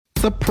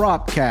The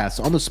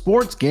Propcast on the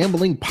Sports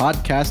Gambling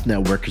Podcast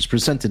Network is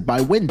presented by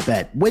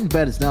WynnBET.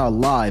 WynnBET is now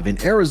live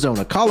in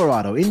Arizona,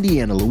 Colorado,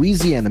 Indiana,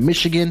 Louisiana,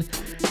 Michigan,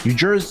 New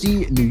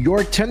Jersey, New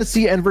York,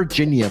 Tennessee, and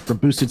Virginia. From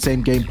boosted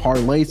same-game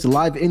parlays to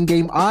live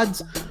in-game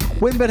odds,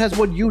 WynnBET has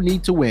what you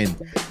need to win.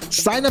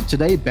 Sign up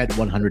today, bet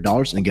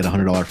 $100 and get a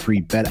 $100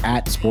 free bet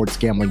at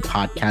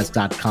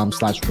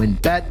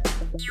sportsgamblingpodcast.com/WynnBET.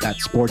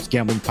 That's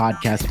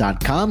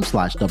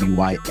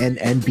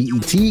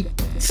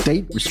sportsgamblingpodcast.com/WYNNBET.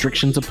 State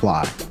restrictions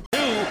apply.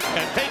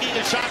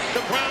 Shot to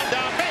ground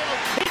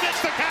downfield. He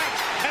missed the catch,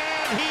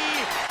 and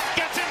he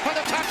gets in for the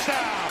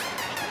touchdown.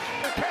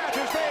 The catch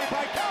is made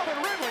by Calvin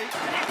Ridley.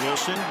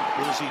 Wilson,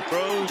 as he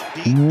throws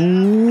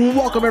deep.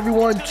 Welcome,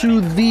 everyone,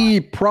 to the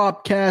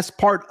Propcast,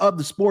 part of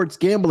the Sports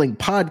Gambling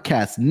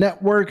Podcast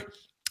Network.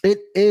 It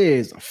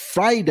is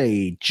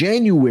Friday,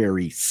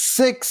 January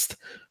 6th,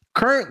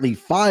 currently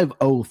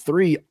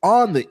 5:03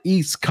 on the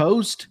East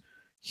Coast.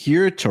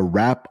 Here to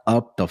wrap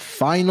up the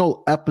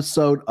final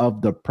episode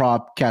of the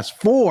Propcast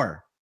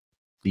for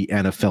the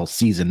NFL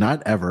season,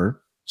 not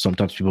ever.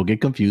 Sometimes people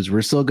get confused.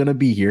 We're still going to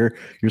be here.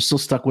 You're still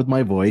stuck with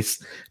my voice.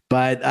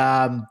 But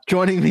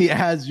joining me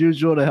as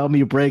usual to help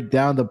me break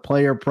down the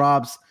player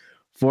props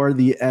for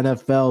the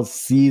NFL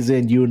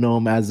season, you know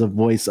him as the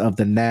voice of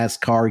the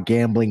NASCAR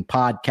Gambling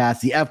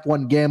Podcast, the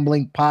F1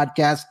 Gambling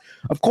Podcast,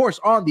 of course,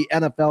 on the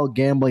NFL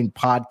Gambling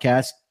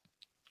Podcast,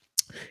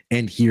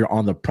 and here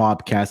on the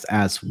Propcast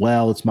as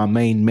well. It's my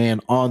main man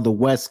on the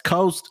West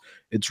Coast.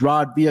 It's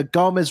Rod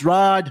Villagomez.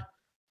 Rod,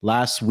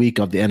 last week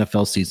of the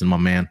NFL season, my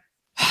man.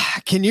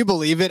 Can you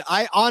believe it?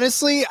 I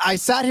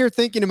sat here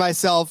thinking to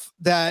myself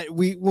that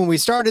when we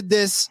started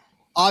this,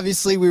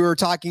 obviously we were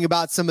talking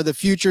about some of the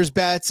futures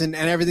bets and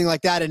everything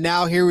like that. And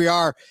now here we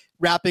are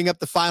wrapping up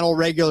the final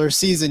regular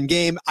season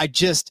game.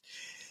 It's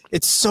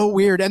so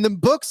weird. And the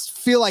books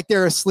feel like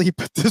they're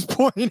asleep at this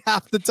point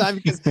half the time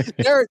because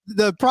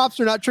the props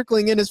are not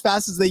trickling in as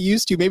fast as they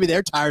used to. Maybe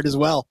they're tired as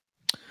well.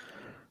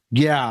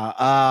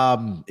 Yeah,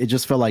 it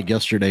just felt like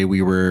yesterday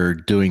we were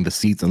doing the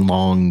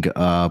season-long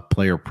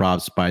player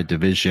props by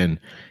division,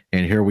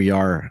 and here we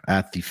are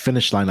at the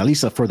finish line, at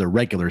least for the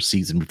regular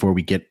season before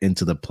we get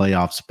into the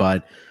playoffs.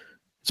 But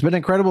it's been an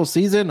incredible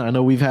season. I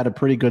know we've had a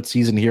pretty good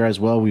season here as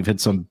well. We've hit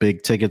some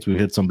big tickets. We've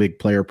hit some big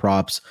player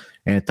props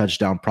and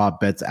touchdown prop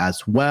bets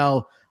as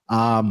well.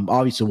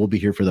 Obviously, we'll be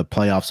here for the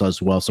playoffs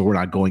as well, so we're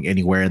not going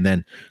anywhere. And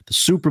then the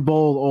Super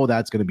Bowl,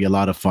 that's going to be a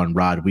lot of fun,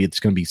 Rod. It's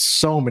going to be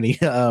so many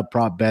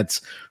prop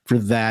bets for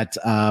that,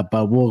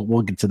 but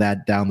we'll get to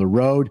that down the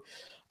road.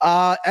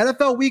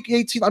 NFL Week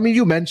 18, I mean,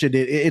 you mentioned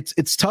it.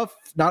 It's tough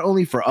not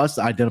only for us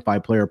to identify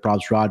player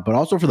props, Rod, but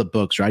also for the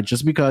books, right?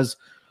 Just because,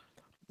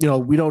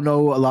 we don't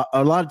know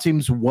a lot of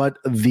teams what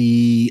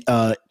the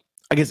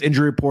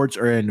injury reports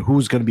are and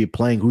who's going to be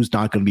playing, who's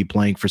not going to be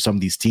playing for some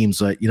of these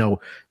teams.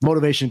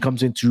 Motivation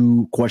comes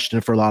into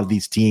question for a lot of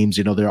these teams.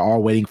 They're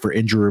all waiting for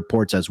injury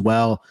reports as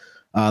well.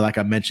 Like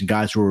I mentioned,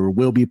 guys who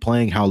will be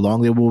playing, how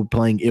long they will be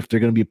playing, if they're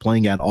going to be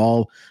playing at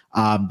all.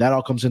 That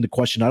all comes into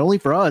question, not only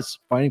for us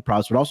finding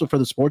props, but also for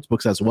the sports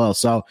books as well.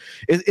 So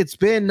it's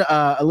been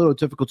a little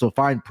difficult to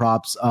find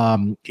props,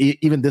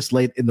 even this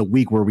late in the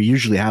week where we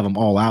usually have them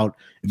all out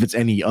if it's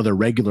any other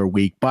regular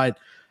week. But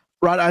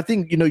Rod, I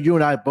think, you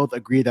and I both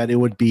agree that it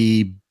would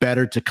be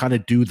better to kind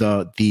of do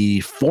the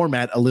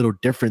format a little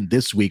different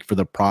this week for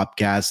the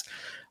Propcast.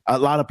 A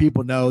lot of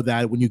people know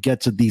that when you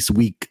get to these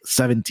week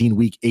 17,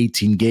 week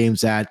 18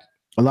 games, that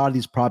a lot of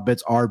these prop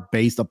bets are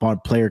based upon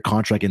player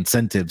contract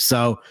incentives.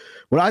 So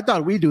what I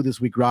thought we'd do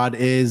this week, Rod,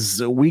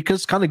 is we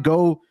just kind of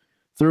go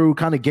through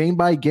kind of game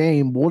by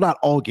game. Well, not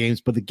all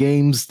games, but the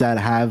games that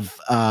have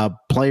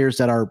players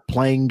that are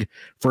playing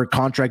for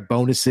contract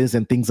bonuses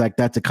and things like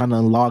that to kind of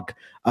unlock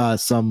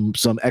some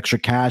extra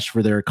cash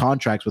for their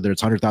contracts, whether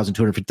it's 100,000,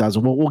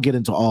 250,000. We'll get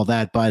into all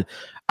that. But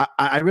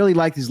I really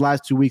like these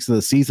last 2 weeks of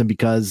the season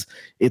because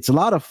it's a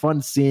lot of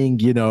fun seeing,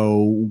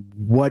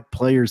 what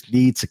players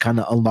need to kind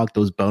of unlock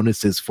those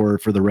bonuses for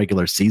the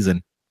regular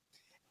season.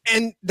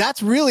 And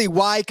that's really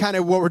why kind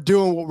of what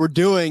we're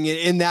doing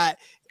in that.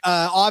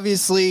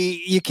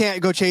 Obviously you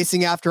can't go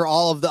chasing after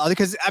all of the other,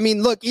 because I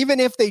mean, look, even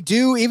if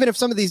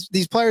some of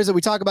these players that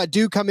we talk about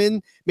do come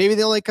in, maybe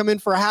they only come in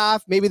for a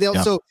half, maybe they'll,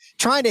 so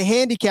trying to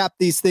handicap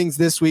these things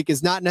this week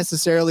is not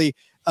necessarily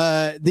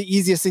the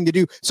easiest thing to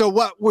do. So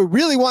what we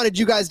really wanted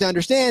you guys to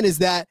understand is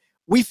that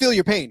we feel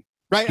your pain,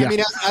 right? Yeah. I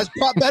mean, as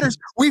prop bettors,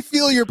 we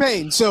feel your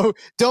pain. So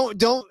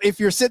don't, if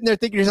you're sitting there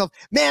thinking to yourself,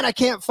 man, I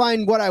can't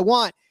find what I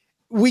want,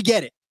 we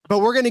get it.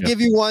 But we're going to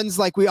give you ones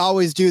like we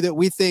always do that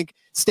we think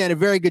stand a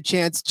very good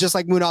chance, just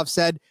like Munaf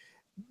said,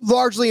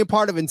 largely a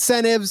part of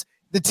incentives.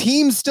 The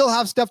teams still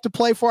have stuff to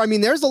play for. I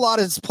mean, there's a lot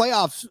of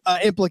playoff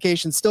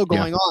implications still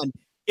going on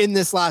in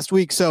this last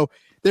week. So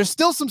there's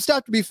still some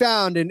stuff to be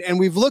found, and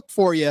we've looked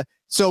for you.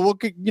 So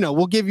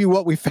we'll give you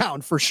what we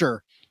found for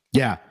sure.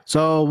 Yeah.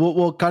 So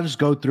we'll kind of just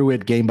go through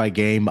it game by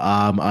game,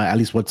 at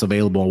least what's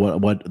available,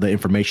 what the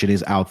information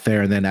is out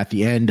there. And then at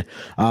the end,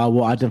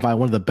 we'll identify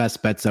one of the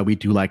best bets that we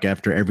do like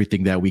after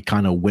everything that we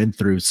kind of went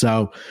through.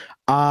 So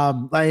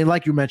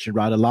like you mentioned,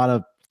 Rod, a lot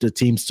of the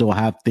teams still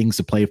have things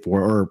to play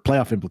for, or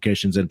playoff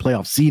implications and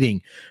playoff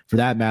seeding for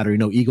that matter.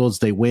 Eagles,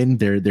 they win,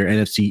 they're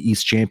NFC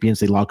East champions,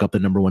 they lock up the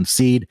number 1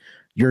 seed.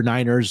 Your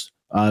Niners,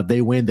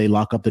 they win, they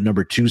lock up the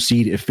number 2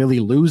 seed. If Philly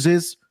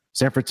loses,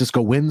 San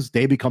Francisco wins,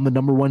 they become the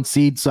number 1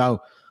 seed.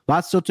 So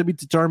lots still to be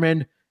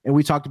determined. And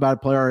we talked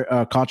about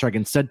player contract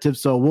incentives.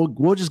 So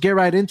we'll just get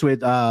right into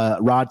it,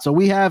 Rod. So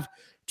we have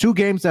 2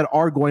 games that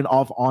are going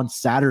off on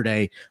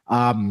Saturday,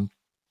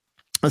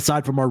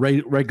 aside from our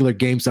regular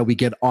games that we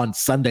get on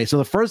Sunday. So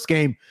the first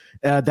game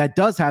that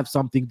does have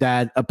something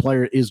that a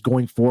player is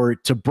going for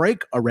to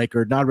break a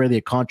record, not really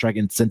a contract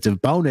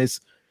incentive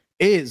bonus,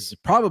 is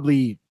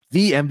probably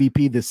the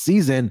MVP this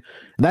season,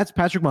 and that's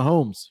Patrick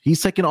Mahomes.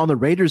 He's second on the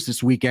Raiders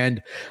this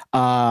weekend.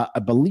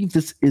 I believe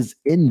this is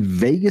in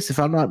Vegas, if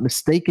I'm not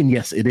mistaken.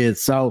 Yes, it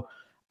is. So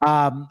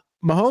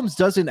Mahomes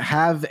doesn't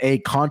have a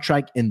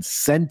contract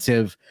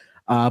incentive,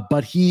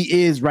 but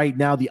he is right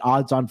now the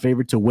odds-on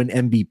favorite to win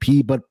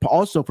MVP. But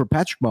also for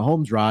Patrick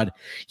Mahomes, Rod,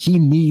 he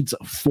needs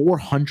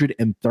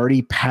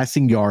 430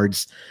 passing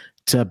yards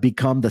to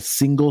become the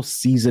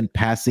single-season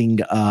passing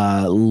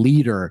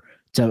leader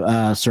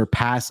to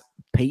surpass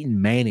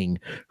Peyton Manning,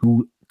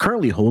 who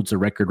currently holds the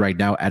record right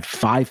now at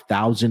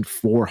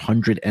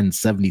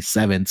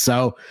 5,477.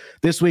 So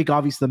this week,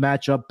 obviously, the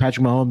matchup,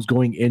 Patrick Mahomes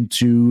going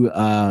into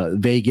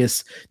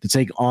Vegas to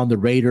take on the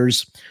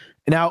Raiders.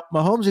 Now,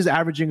 Mahomes is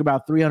averaging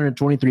about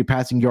 323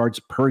 passing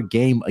yards per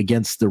game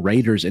against the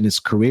Raiders in his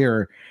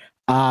career.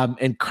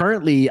 And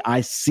currently,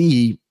 I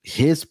see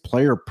his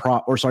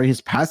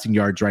his passing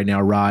yards right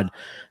now, Rod,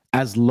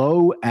 as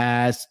low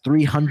as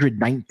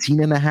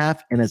 319.5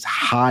 and as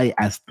high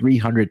as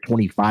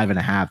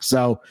 325.5.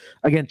 So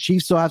again,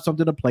 Chiefs still have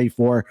something to play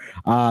for,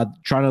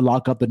 trying to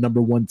lock up the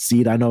number 1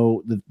 seed. I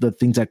know the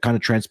things that kind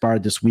of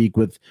transpired this week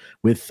with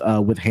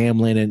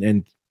Hamlin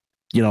and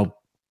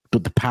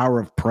the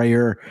power of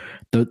prayer.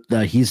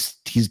 He's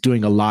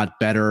doing a lot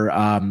better.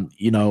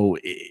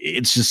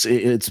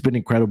 It's been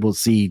incredible to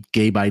see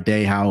day by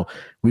day how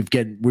we've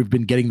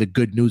been getting the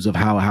good news of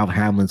how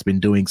Hamlin's been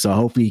doing. So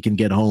hopefully he can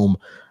get home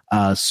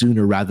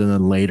sooner rather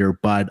than later.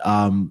 But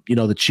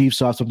the Chiefs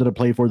still have something to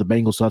play for, the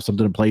Bengals still have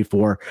something to play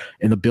for,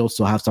 and the Bills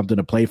still have something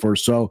to play for.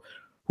 So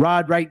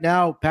Rod, right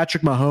now,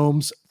 Patrick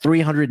Mahomes,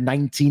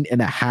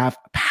 319.5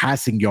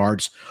 passing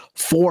yards,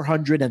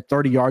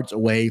 430 yards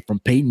away from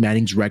Peyton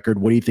Manning's record.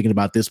 What are you thinking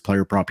about this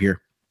player prop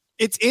here?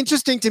 It's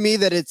interesting to me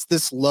that it's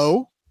this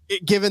low,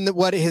 given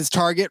what his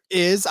target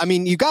is. I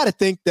mean, you got to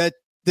think that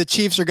the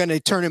Chiefs are going to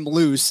turn him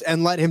loose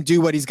and let him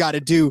do what he's got to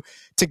do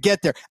to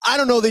get there. I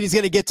don't know that he's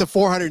going to get to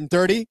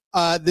 430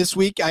 this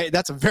week.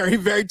 That's a very,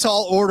 very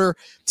tall order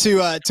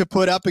to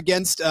put up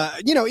against,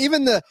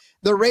 even the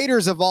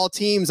Raiders of all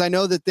teams. I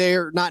know that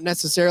they're not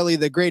necessarily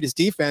the greatest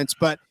defense,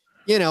 but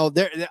I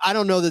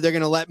don't know that they're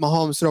going to let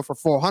Mahomes throw for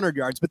 400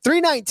 yards, but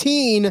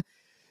 319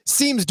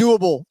 seems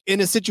doable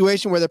in a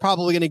situation where they're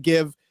probably going to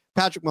give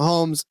Patrick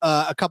Mahomes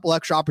a couple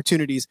extra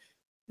opportunities.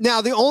 Now,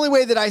 the only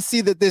way that I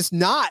see that this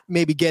not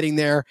maybe getting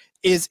there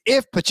is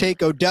if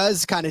Pacheco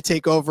does kind of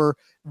take over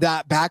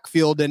that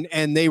backfield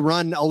and they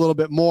run a little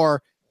bit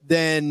more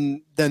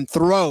than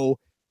throw.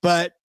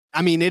 But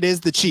I mean, it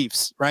is the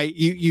Chiefs, right?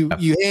 You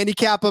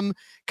handicap them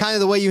kind of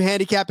the way you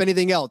handicap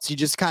anything else. You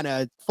just kind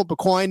of flip a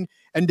coin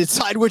and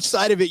decide which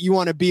side of it you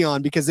want to be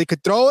on, because they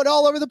could throw it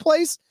all over the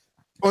place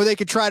or they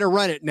could try to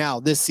run it now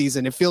this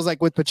season. It feels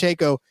like with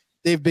Pacheco,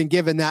 they've been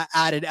given that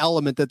added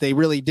element that they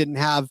really didn't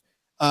have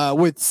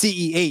with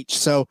CEH.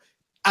 So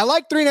I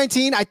like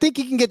 319. I think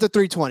he can get to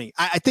 320.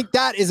 I think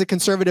that is a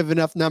conservative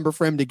enough number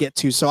for him to get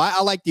to. So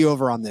I like the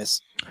over on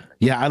this.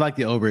 Yeah, I like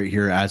the over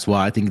here as well.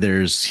 I think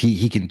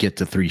he can get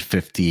to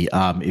 350.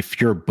 If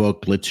your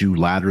book lets you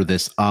ladder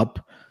this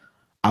up,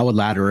 I would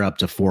ladder up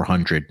to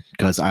 400,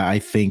 because I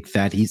think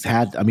that he's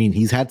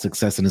had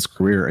success in his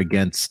career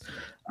against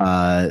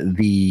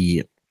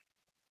the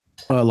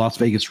Las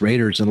Vegas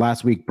Raiders. And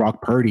last week,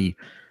 Brock Purdy,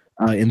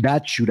 in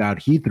that shootout,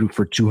 he threw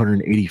for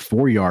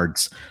 284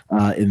 yards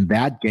in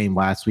that game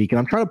last week. And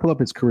I'm trying to pull up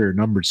his career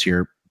numbers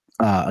here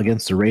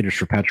against the Raiders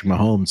for Patrick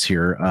Mahomes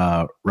here,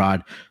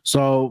 Rod.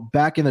 So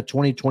back in the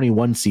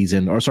 2021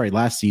 season,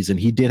 last season,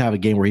 he did have a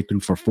game where he threw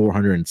for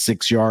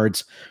 406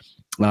 yards.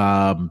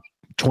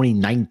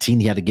 2019,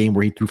 he had a game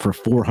where he threw for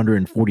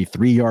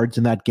 443 yards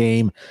in that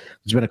game.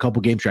 There's been a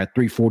couple games where at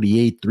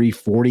 348,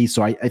 340.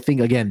 So I think,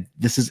 again,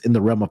 this is in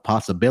the realm of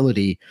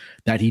possibility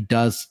that he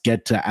does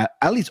get to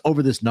at least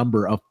over this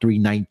number of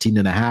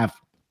 319.5.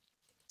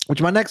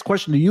 Which my next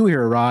question to you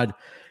here, Rod,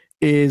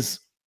 is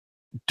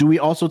do we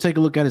also take a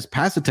look at his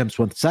pass attempts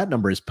once that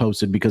number is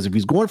posted? Because if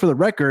he's going for the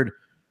record,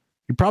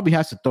 he probably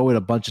has to throw it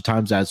a bunch of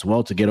times as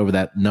well to get over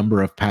that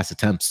number of pass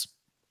attempts.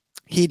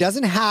 He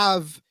doesn't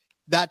have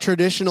that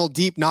traditional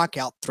deep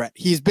knockout threat.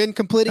 He's been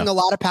completing a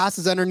lot of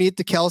passes underneath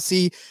to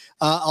Kelsey,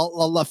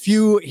 a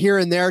few here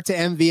and there to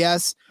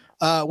MVS,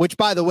 which,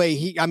 by the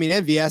way,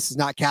 MVS is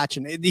not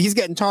catching. He's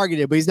getting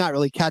targeted, but he's not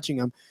really catching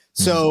them.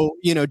 So,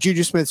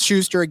 Juju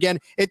Smith-Schuster, again,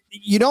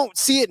 you don't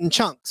see it in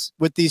chunks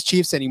with these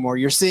Chiefs anymore.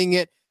 You're seeing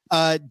it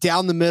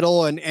down the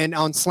middle and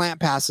on slant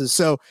passes.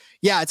 So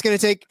yeah, it's going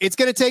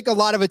to take a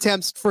lot of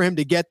attempts for him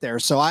to get there.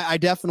 So I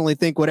definitely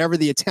think whatever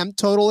the attempt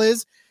total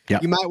is,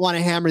 you might want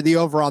to hammer the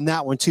over on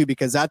that one too,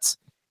 because that's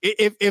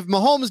if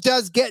Mahomes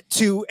does get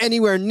to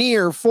anywhere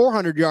near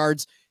 400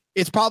 yards,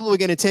 it's probably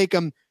going to take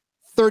him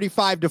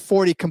 35 to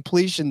 40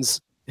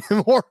 completions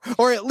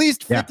or at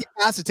least 50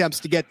 pass attempts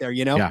to get there,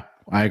 Yeah,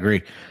 I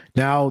agree.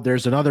 Now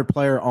there's another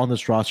player on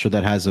this roster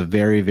that has a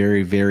very,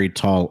 very, very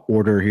tall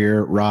order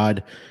here,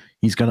 Rod.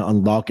 He's going to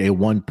unlock a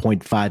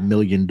 $1.5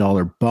 million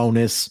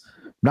bonus.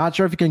 Not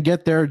sure if he can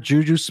get there.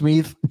 Juju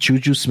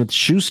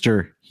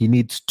Smith-Schuster, he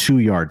needs 2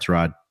 yards,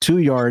 Rod.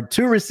 2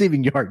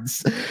 receiving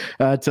yards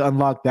to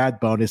unlock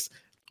that bonus.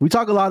 We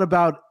talk a lot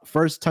about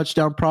first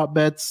touchdown prop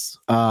bets.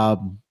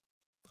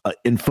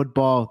 In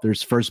football,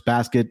 there's first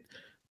basket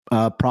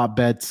prop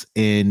bets.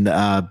 In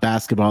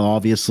basketball,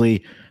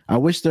 obviously. I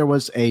wish there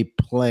was a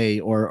play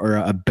or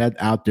a bet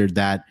out there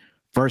that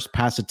first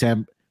pass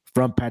attempt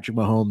from Patrick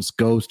Mahomes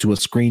goes to a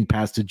screen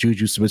pass to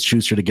Juju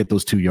Smith-Schuster to get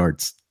those 2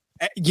 yards.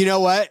 You know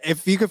what?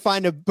 If you could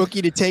find a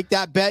bookie to take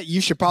that bet,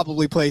 you should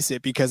probably place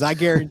it, because I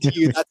guarantee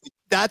you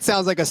that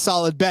sounds like a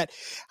solid bet.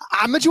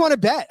 How much you want to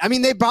bet? I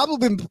mean, they've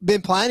probably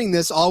been planning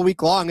this all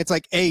week long. It's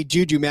like, hey,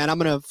 Juju, man, I'm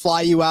going to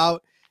fly you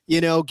out,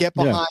 get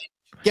behind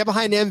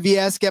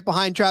MVS, get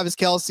behind Travis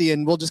Kelce,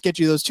 and we'll just get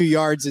you those 2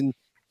 yards and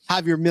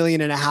have your $1.5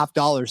 million.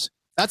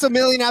 That's $1.5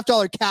 million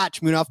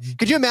catch, Munaf.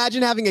 Could you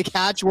imagine having a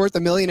catch worth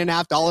 $1.5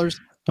 million?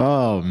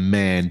 Oh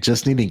man,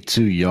 just needing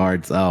 2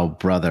 yards. Oh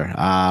brother,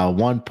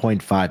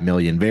 1.5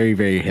 million, very,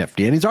 very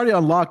hefty, and he's already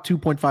unlocked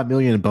 2.5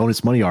 million in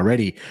bonus money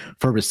already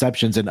for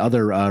receptions and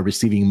other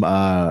receiving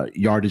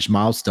yardage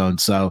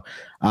milestones. So,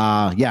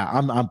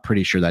 I'm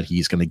pretty sure that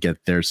he's going to get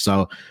there.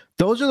 So,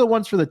 those are the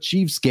ones for the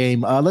Chiefs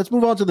game. Let's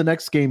move on to the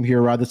next game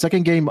here. The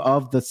second game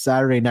of the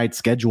Saturday night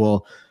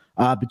schedule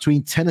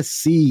between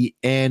Tennessee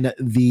and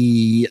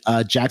the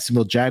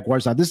Jacksonville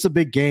Jaguars. Now, this is a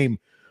big game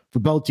for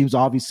both teams.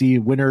 Obviously,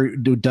 winner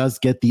does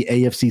get the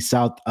AFC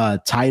South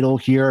title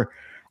here.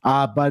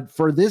 But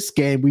for this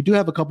game, we do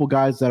have a couple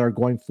guys that are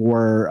going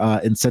for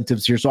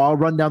incentives here. So I'll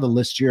run down the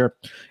list here,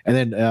 and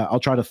then I'll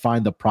try to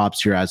find the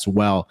props here as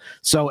well.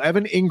 So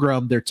Evan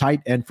Ingram, their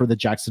tight end for the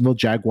Jacksonville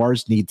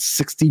Jaguars, needs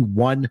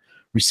 61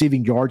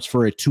 receiving yards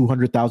for a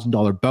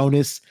 $200,000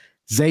 bonus.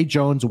 Zay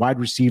Jones, wide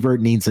receiver,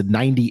 needs a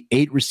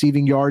 98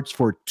 receiving yards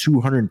for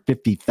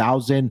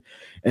 $250,000.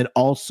 And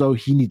also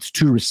he needs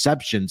 2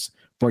 receptions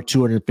for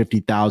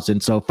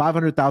 $250,000. So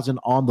 $500,000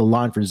 on the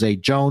line for Zay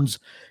Jones.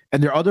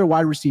 And their other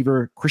wide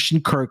receiver,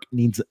 Christian Kirk,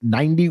 needs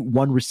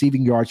 91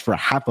 receiving yards for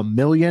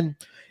 $500,000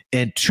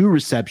 and 2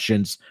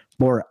 receptions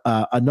for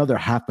another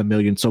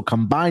 $500,000. So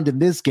combined in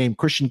this game,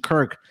 Christian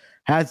Kirk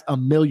has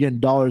 $1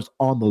 million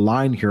on the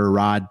line here,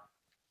 Rod.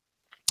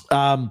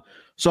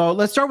 So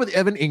let's start with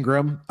Evan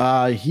Ingram.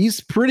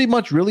 He's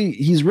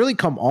really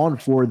come on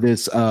for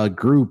this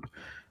group.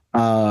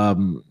 Or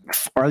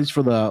at least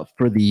for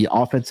the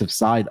offensive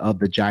side of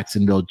the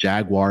Jacksonville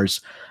Jaguars.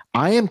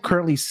 I am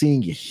currently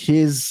seeing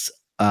his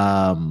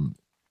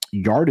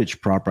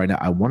yardage prop right now.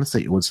 I want to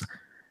say it was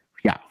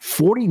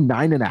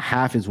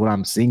 49.5 is what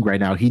I'm seeing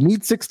right now. He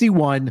needs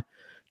 61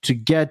 to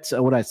get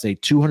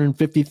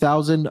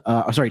 250,000.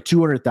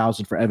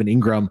 200,000 for Evan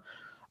Ingram.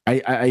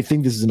 I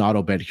think this is an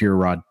auto bet here,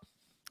 Rod.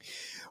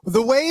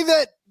 The way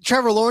that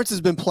Trevor Lawrence has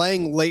been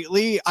playing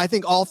lately, I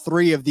think all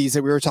 3 of these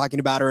that we were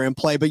talking about are in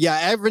play. But yeah,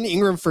 Evan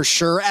Ingram for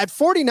sure. At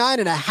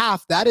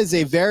 49.5, that is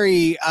a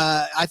very,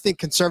 I think,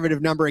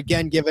 conservative number,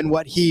 again, given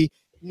what he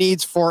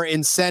needs for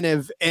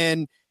incentive.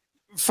 And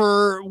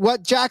for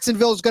what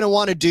Jacksonville is going to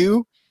want to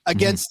do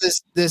against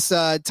this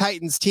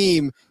Titans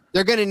team,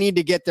 they're going to need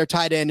to get their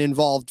tight end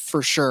involved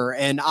for sure.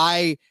 And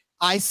I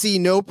see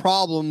no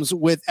problems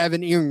with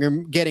Evan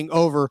Ingram getting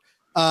over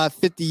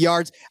 50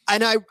 yards.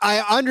 And I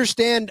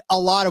understand a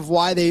lot of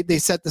why they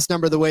set this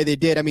number the way they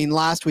did. I mean,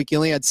 last week he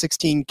only had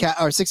 16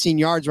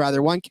 yards,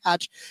 one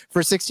catch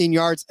for 16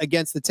 yards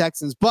against the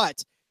Texans.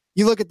 But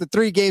you look at the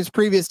 3 games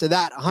previous to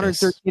that,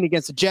 113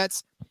 against the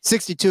Jets,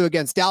 62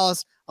 against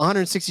Dallas,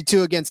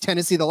 162 against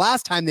Tennessee the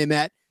last time they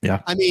met. Yeah.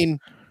 I mean,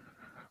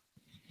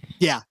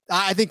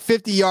 I think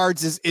 50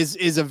 yards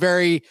is a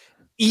very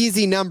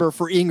easy number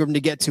for Ingram to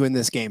get to in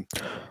this game.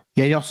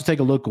 Yeah, you also take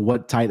a look at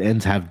what tight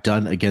ends have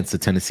done against the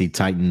Tennessee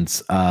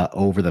Titans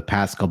over the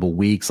past couple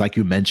weeks. Like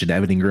you mentioned,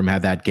 Evan Ingram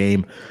had that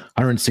game,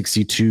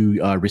 162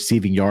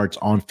 receiving yards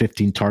on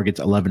 15 targets,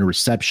 11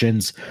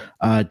 receptions.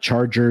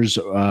 Chargers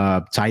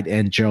tight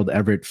end Gerald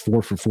Everett,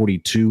 4 for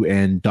 42,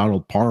 and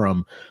Donald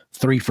Parham,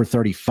 3 for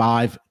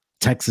 35.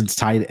 Texans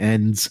tight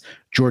ends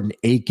Jordan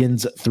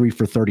Akins, 3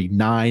 for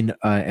 39,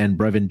 and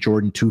Brevin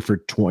Jordan, 2 for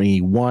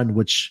 21,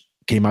 which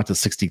came out to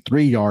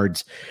 63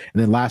 yards.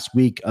 And then last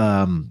week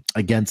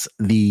against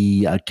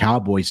the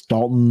Cowboys,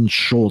 Dalton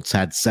Schultz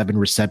had 7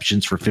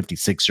 receptions for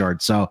 56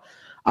 yards. So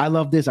I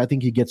love this. I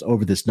think he gets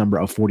over this number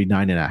of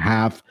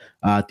 49.5.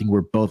 I think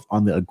we're both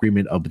on the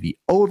agreement of the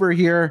over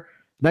here.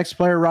 Next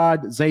player,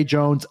 Rod, Zay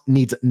Jones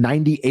needs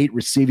 98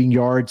 receiving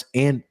yards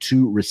and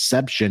 2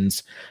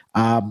 receptions.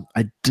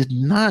 I did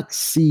not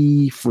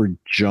see for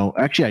Jones.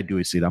 Actually, I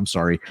do see it. I'm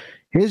sorry.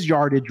 His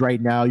yardage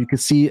right now, you can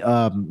see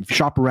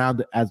shop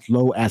around as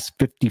low as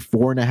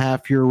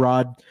 54.5 here,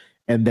 Rod.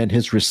 And then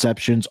his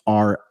receptions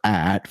are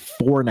at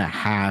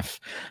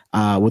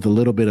 4.5 with a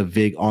little bit of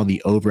VIG on the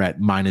over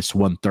at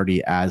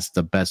 -130 as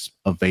the best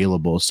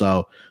available.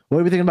 So what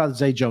are we thinking about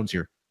Zay Jones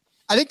here?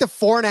 I think the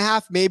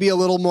 4.5 may be a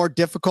little more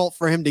difficult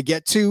for him to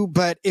get to,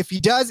 but if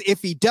he does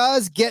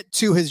get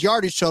to his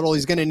yardage total,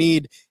 he's going to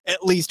need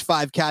at least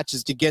 5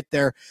 catches to get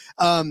there.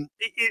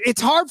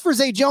 It's hard for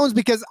Zay Jones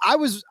because I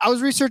was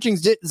researching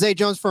Zay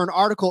Jones for an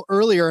article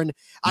earlier, and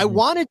I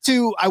wanted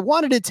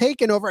to take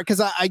an over because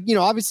I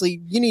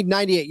obviously you need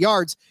 98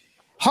 yards.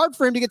 Hard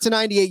for him to get to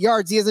 98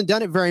 yards. He hasn't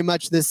done it very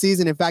much this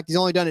season. In fact, he's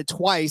only done it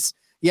twice.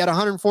 He had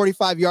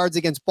 145 yards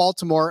against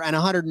Baltimore and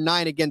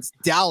 109 against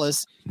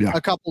Dallas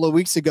a couple of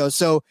weeks ago.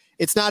 So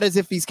it's not as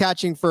if he's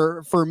catching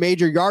for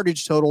major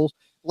yardage totals.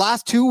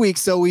 Last 2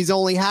 weeks, though, he's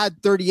only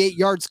had 38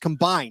 yards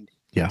combined.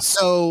 Yeah.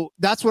 So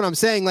that's what I'm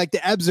saying. Like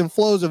the ebbs and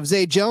flows of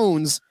Zay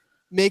Jones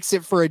makes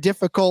it for a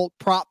difficult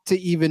prop to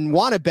even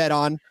want to bet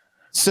on.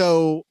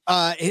 So,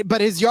 but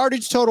his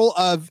yardage total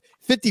of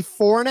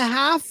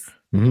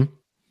 54.5.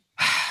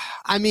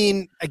 I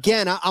mean,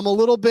 again, I'm a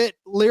little bit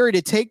leery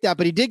to take that,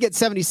 but he did get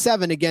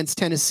 77 against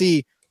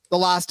Tennessee the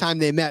last time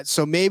they met.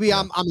 So maybe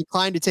I'm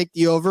inclined to take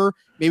the over.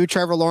 Maybe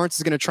Trevor Lawrence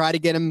is going to try to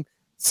get him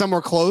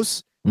somewhere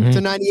close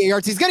to 98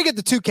 yards. He's going to get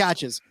the 2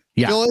 catches.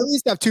 Yeah. He'll at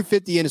least have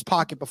 250 in his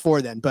pocket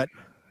before then, but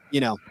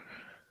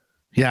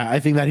Yeah, I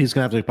think that he's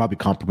going to have to probably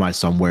compromise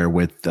somewhere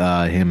with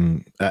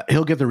him.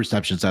 He'll get the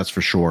receptions, that's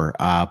for sure.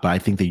 But I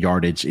think the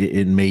yardage,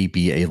 it may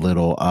be a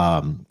little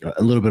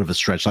bit of a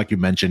stretch. Like you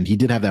mentioned, he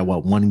did have that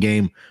one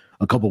game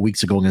a couple of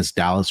weeks ago against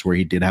Dallas where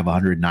he did have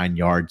 109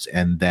 yards.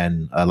 And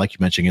then, like you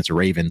mentioned, against the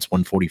Ravens,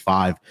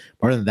 145.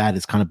 More than that,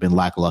 it's kind of been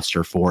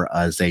lackluster for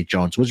Zay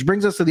Jones, which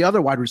brings us to the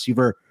other wide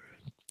receiver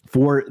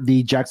for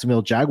the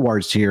Jacksonville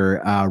Jaguars here,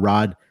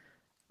 Rod.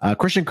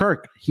 Christian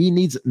Kirk, he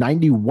needs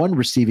 91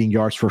 receiving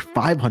yards for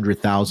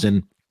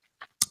 500,000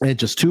 and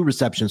just 2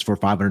 receptions for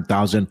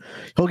 500,000.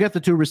 He'll get the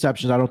 2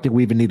 receptions. I don't think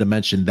we even need to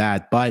mention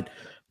that. But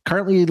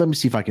currently, let me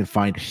see if I can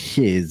find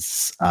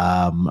his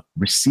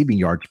receiving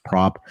yards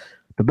prop.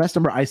 The best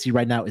number I see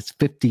right now is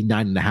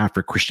 59.5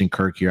 for Christian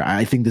Kirk here.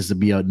 I think this would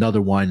be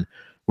another one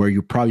where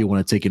you probably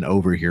want to take an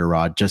over here,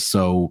 Rod. Just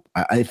so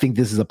I think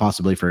this is a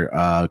possibility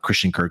for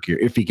Christian Kirk here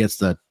if he gets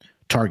the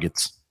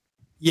targets.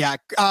 Yeah,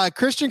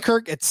 Christian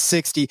Kirk at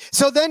 60.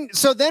 So then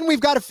we've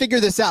got to figure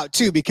this out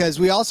too, because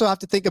we also have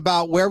to think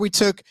about where we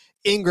took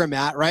Ingram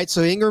at, right?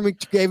 So Ingram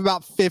gave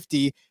about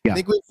 50. Yeah. I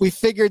think we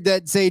figured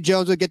that Zay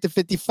Jones would get to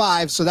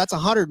 55, so that's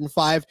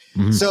 105.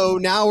 So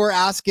now we're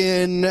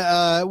asking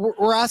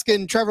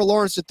Trevor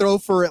Lawrence to throw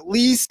for at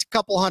least a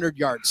couple hundred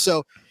yards.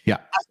 So yeah,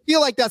 I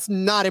feel like that's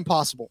not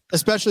impossible,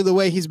 especially the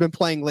way he's been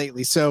playing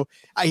lately. So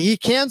he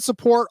can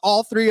support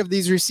all 3 of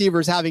these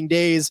receivers having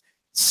days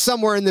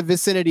somewhere in the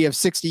vicinity of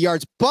 60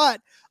 yards,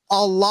 but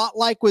a lot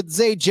like with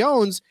Zay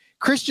Jones,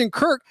 Christian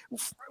Kirk,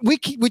 we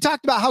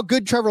talked about how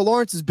good Trevor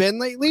Lawrence has been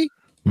lately.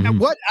 And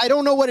what I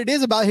don't know what it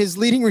is about his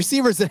leading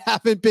receivers that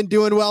haven't been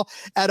doing well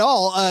at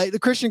all. The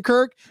Christian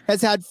Kirk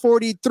has had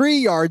 43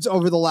 yards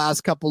over the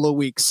last couple of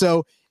weeks,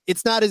 so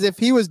it's not as if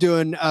he was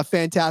doing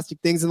fantastic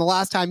things. And the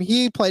last time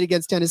he played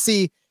against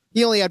Tennessee,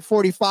 he only had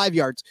 45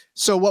 yards.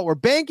 So what we're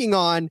banking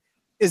on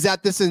is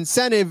that this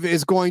incentive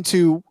is going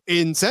to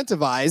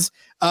incentivize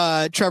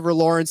Trevor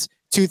Lawrence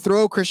to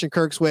throw Christian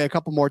Kirk's way a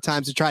couple more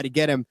times to try to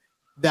get him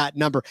that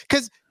number.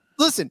 Because,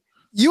 listen,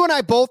 you and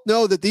I both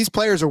know that these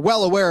players are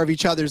well aware of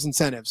each other's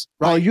incentives,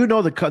 right?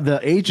 Oh, the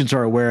agents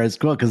are aware as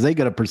well because they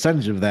get a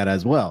percentage of that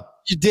as well.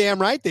 You're damn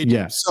right they do.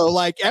 Yeah. So,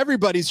 like,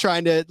 everybody's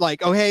trying to,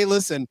 like, oh, hey,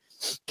 listen,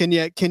 can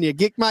you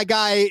get my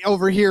guy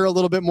over here a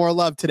little bit more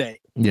love today?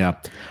 Yeah.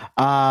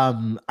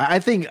 I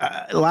think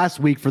last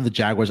week for the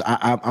Jaguars,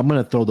 I'm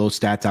going to throw those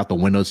stats out the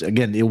windows.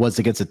 Again, it was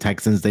against the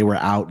Texans. They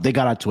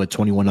got out to a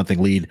 21-0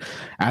 lead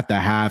at the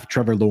half.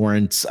 Trevor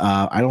Lawrence,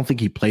 I don't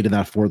think he played in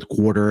that fourth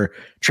quarter.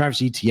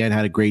 Travis Etienne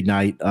had a great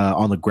night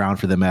on the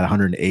ground for them at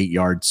 108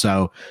 yards.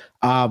 So,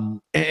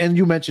 and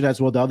you mentioned as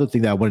well, the other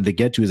thing that I wanted to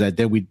get to is that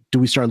then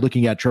we start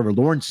looking at Trevor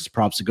Lawrence's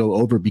props to go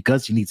over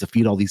because he needs to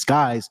feed all these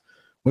guys,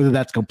 whether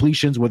that's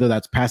completions, whether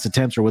that's pass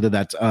attempts, or whether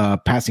that's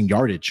passing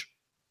yardage.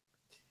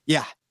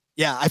 Yeah.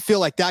 I feel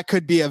like that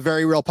could be a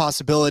very real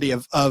possibility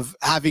of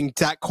having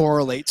that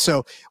correlate.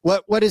 So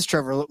what is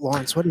Trevor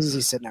Lawrence? What is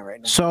he sitting at right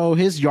now? So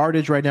his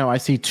yardage right now, I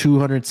see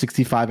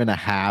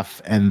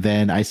 265.5, and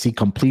then I see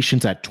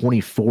completions at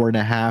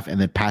 24.5, and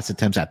then pass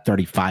attempts at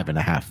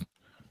 35.5.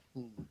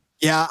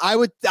 Yeah, I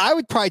would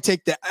probably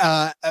take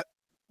the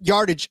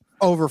yardage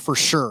over for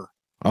sure.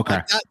 Okay.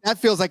 That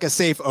feels like a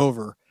safe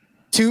over.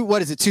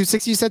 What is it?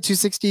 260, you said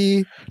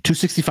 260?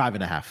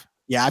 265.5.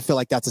 Yeah, I feel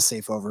like that's a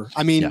safe over.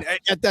 I mean,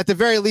 at the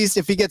very least,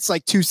 if he gets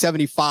like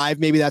 275,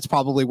 maybe that's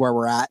probably where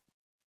we're at.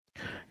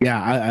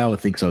 Yeah, I would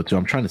think so too.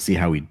 I'm trying to see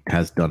how he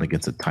has done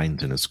against the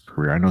Titans in his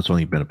career. I know it's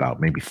only been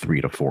about maybe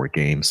 3 to 4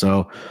 games.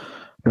 So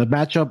the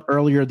matchup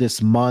earlier this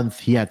month,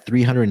 he had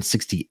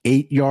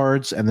 368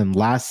 yards, and then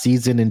last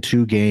season in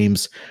 2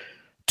 games,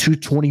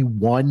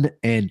 221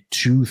 and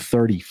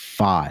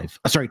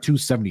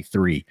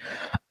 273.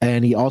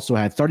 And he also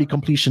had 30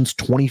 completions,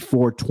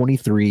 24,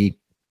 23,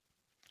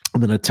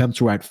 and then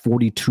attempts were at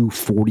 42,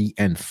 40,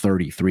 and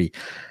 33.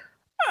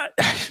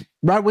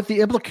 Right, with the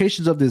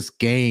implications of this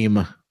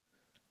game,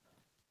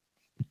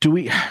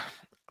 it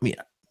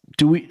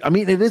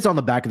is on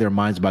the back of their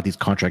minds about these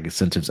contract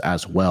incentives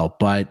as well.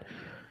 But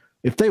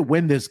if they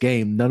win this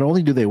game, not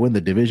only do they win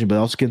the division, but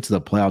also get into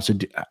the playoffs.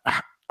 And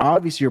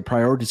obviously, you're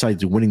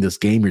prioritizing winning this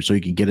game here so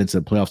you can get into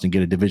the playoffs and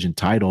get a division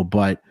title.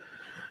 But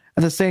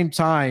at the same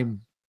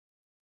time,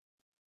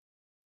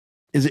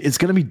 it's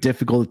going to be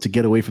difficult to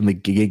get away from the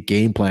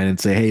game plan and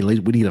say, hey, we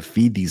need to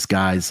feed these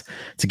guys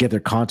to get their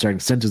contract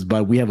incentives,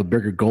 but we have a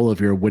bigger goal of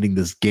here winning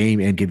this game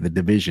and getting the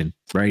division,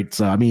 right?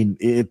 So, I mean,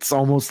 it's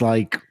almost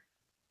like,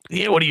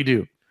 yeah, what do you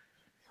do?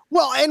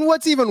 Well, and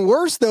what's even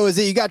worse, though, is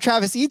that you got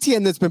Travis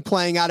Etienne that's been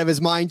playing out of his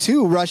mind,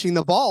 too, rushing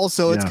the ball.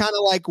 So it's kind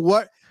of like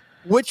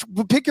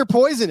pick your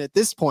poison at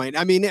this point.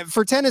 I mean,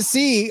 for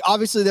Tennessee,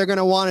 obviously they're going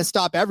to want to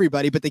stop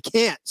everybody, but they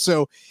can't.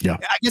 So I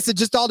guess it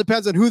just all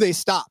depends on who they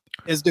stop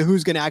as to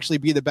who's going to actually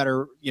be the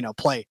better,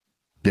 play.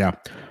 Yeah.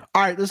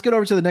 All right, let's get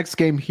over to the next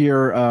game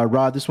here.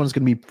 Rod, this one's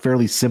going to be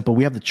fairly simple.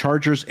 We have the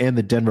Chargers and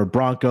the Denver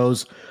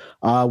Broncos.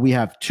 We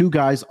have 2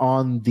 guys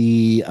on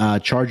the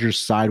Chargers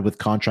side with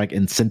contract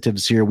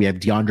incentives here. We have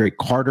DeAndre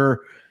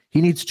Carter.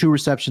 He needs 2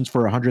 receptions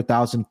for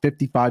 100,000,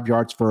 55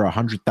 yards for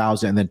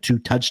 100,000, and then 2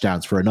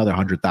 touchdowns for another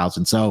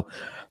 100,000. So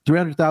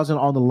 300,000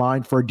 on the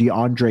line for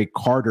DeAndre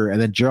Carter. And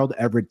then Gerald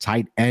Everett,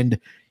 tight end.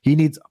 He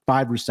needs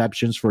 5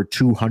 receptions for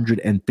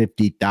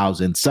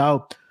 250,000.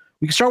 So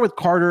we can start with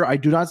Carter. I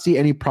do not see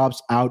any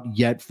props out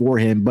yet for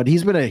him, but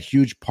he's been a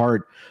huge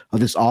part of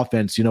this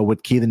offense,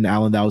 with Keenan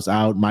Allen that was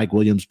out, Mike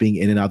Williams being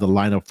in and out of the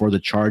lineup for the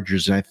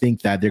Chargers. And I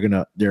think that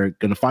they're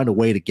gonna find a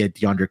way to get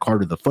DeAndre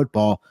Carter the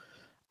football.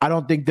 I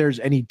don't think there's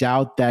any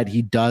doubt that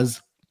he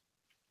does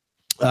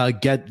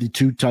get the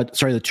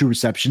 2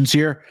 receptions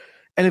here.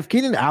 And if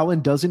Keenan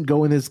Allen doesn't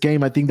go in this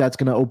game, I think that's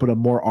going to open up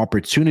more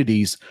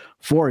opportunities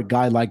for a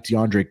guy like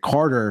DeAndre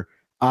Carter.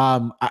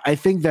 I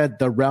think that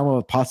the realm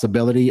of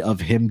possibility of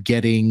him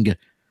getting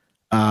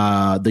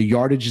the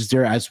yardage is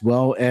there as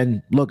well.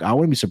 And look, I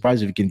wouldn't be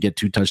surprised if he can get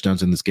 2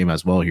 touchdowns in this game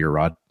as well here,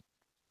 Rod.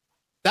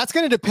 That's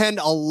going to depend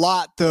a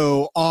lot,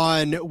 though,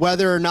 on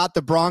whether or not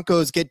the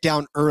Broncos get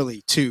down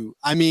early, too.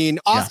 I mean,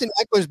 Austin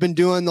Eckler's been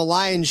doing the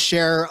lion's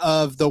share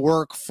of the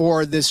work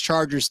for this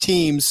Chargers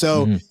team.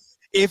 So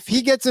if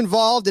he gets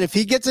involved and if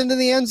he gets into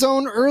the end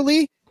zone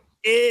early,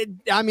 it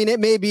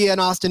may be an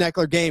Austin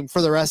Eckler game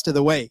for the rest of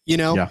the way,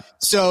 Yeah.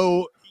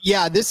 So,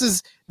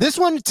 this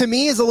one to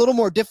me is a little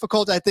more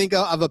difficult, I think,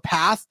 of a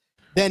path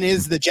than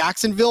is the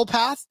Jacksonville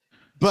path.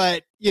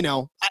 But,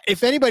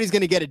 if anybody's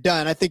going to get it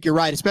done, I think you're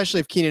right, especially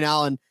if Keenan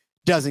Allen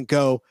doesn't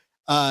go,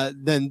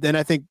 then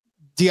I think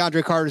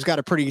DeAndre Carter's got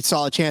a pretty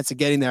solid chance of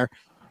getting there.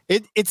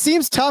 It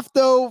seems tough,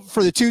 though,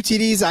 for the 2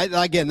 TDs.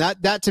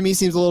 That to me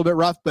seems a little bit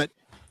rough, but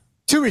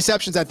 2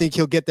 receptions, I think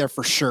he'll get there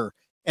for sure.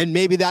 And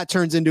maybe that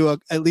turns into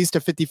at least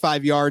a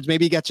 55 yards.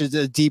 Maybe he gets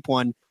a deep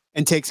one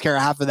and takes care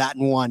of half of that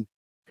in one.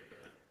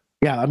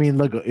 Yeah, I mean,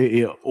 look,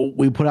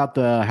 we put out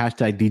the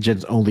hashtag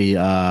DGens only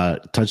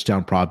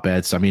touchdown prop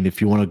bets. I mean,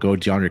 if you want to go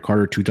DeAndre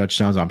Carter 2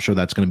 touchdowns, I'm sure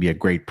that's going to be a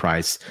great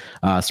price.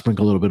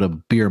 Sprinkle a little bit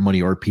of beer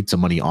money or pizza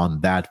money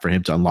on that for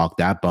him to unlock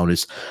that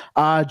bonus.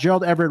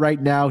 Gerald Everett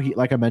right now,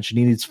 like I mentioned,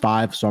 he needs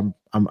 5. So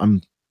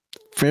I'm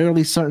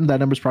fairly certain that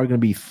number's probably going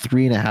to be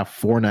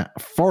 3.5,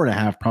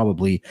 4.5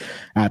 probably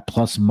at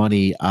plus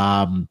money.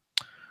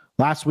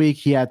 Last week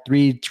he had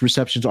 3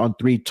 receptions on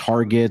 3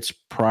 targets.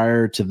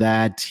 Prior to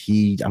that,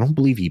 I don't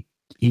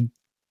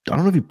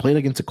know if he played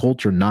against the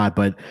Colts or not,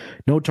 but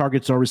no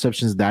targets, no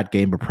receptions in that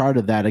game. But prior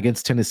to that,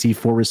 against Tennessee,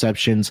 4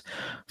 receptions,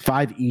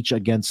 5 each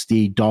against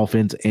the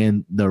Dolphins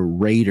and the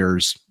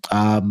Raiders.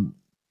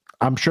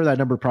 I'm sure that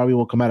number probably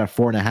will come out at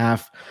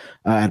 4.5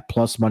 at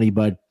plus money,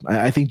 but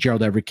I think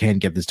Gerald Everett can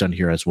get this done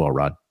here as well,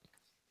 Rod.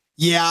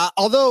 Yeah,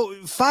 although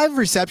 5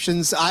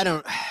 receptions,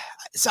 I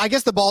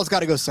guess the ball's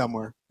got to go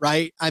somewhere,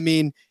 right? I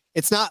mean,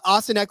 it's not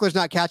Austin Eckler's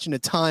not catching a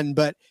ton,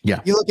 but you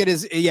look at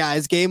his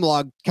game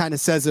log kind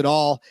of says it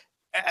all.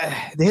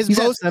 He's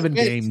had 7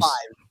 games. 5.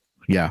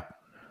 Yeah,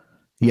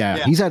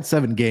 he's had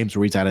 7 games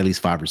where he's had at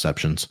least 5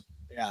 receptions.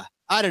 Yeah.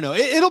 I don't know.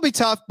 It'll be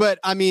tough, but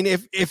I mean,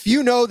 if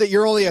you know that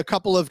you're only a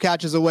couple of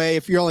catches away,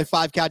 if you're only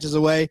 5 catches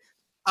away,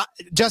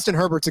 Justin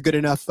Herbert's a good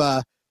enough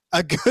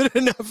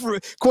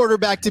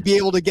quarterback to be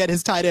able to get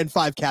his tight end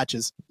 5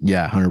 catches.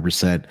 Yeah,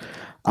 100%.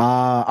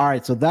 All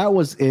right, so that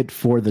was it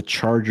for the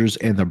Chargers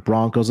and the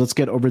Broncos. Let's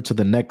get over to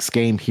the next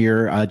game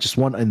here. Just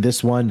one in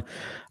this one.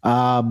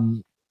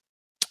 I'll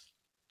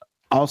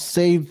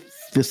save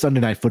this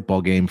Sunday Night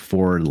Football game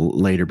for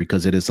later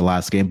because it is the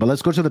last game. But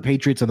let's go to the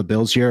Patriots and the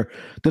Bills here.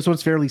 This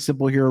one's fairly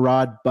simple here,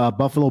 Rod.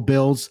 Buffalo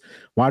Bills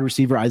wide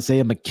receiver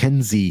Isaiah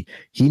McKenzie.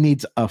 He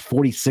needs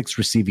 46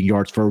 receiving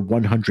yards for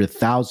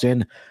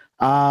 100,000.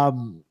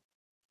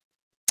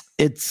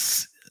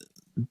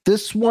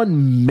 This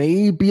one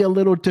may be a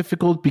little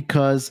difficult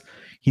because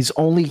he's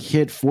only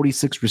hit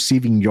 46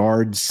 receiving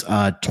yards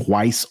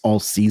twice all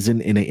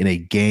season in a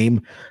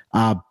game.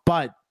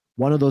 But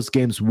one of those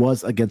games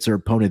was against their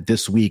opponent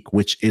this week,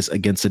 which is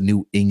against the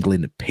New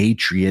England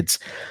Patriots.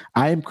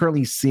 I am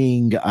currently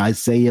seeing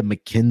Isaiah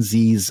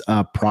McKenzie's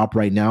prop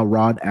right now,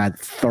 Rod, at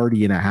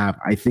 30.5.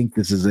 I think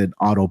this is an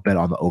auto bet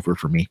on the over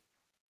for me.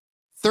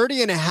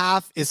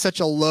 30.5 is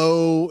such a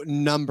low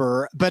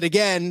number. But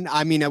again,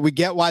 I mean, we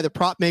get why the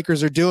prop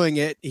makers are doing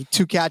it.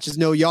 2 catches,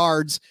 no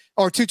yards,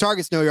 or 2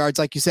 targets, no yards,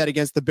 like you said,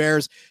 against the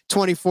Bears,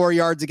 24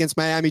 yards against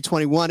Miami,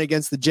 21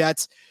 against the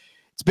Jets.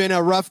 It's been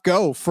a rough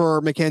go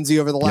for McKenzie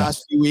over the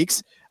last few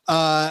weeks.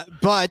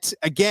 But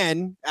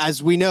again,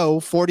 as we know,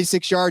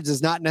 46 yards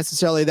is not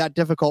necessarily that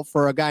difficult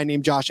for a guy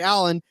named Josh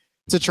Allen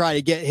to try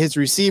to get his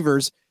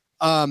receivers.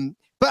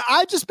 But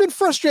I've just been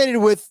frustrated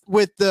with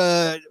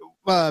the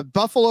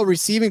Buffalo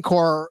receiving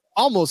core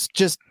almost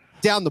just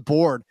down the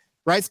board,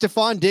 right?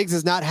 Stephon Diggs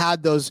has not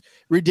had those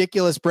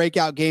ridiculous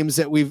breakout games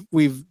that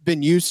we've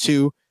been used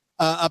to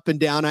up and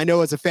down. I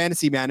know as a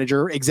fantasy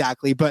manager,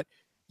 exactly, but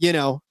you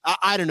know,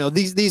 I don't know,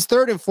 these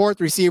third and fourth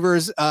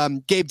receivers,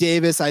 Gabe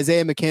Davis,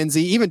 Isaiah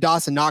McKenzie, even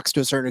Dawson Knox to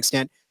a certain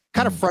extent,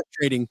 kind of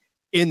frustrating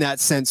in that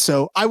sense.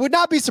 So I would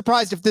not be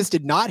surprised if this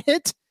did not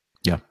hit.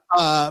 Yeah.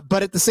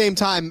 But at the same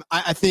time,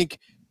 I think,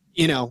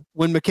 you know,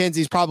 when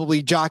McKenzie's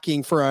probably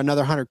jockeying for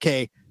another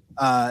 100K,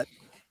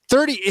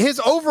 30, his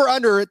over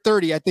under at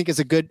 30, I think is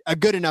a good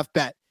enough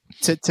bet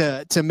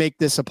to make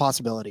this a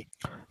possibility.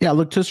 Yeah,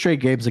 look, 2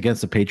 straight games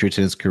against the Patriots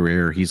in his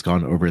career. He's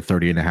gone over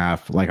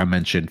 30.5. Like I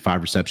mentioned,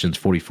 5 receptions,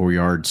 44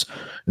 yards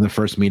in the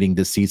first meeting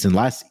this season.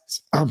 Last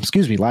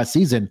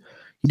season,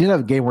 he did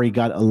have a game where he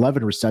got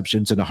 11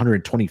 receptions and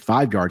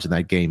 125 yards in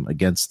that game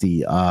against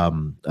the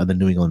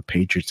New England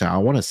Patriots. Now, I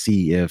want to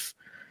see if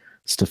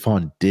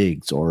Stephon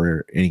Diggs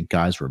or any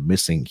guys were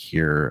missing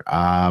here.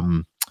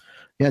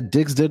 Yeah,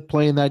 Diggs did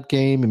play in that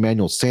game.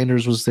 Emmanuel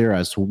Sanders was there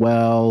as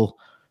well.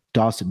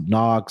 Dawson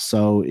Knox.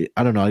 So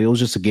I don't know. It was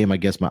just a game. I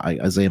guess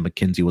Isaiah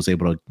McKenzie was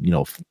able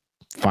to,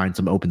 find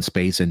some open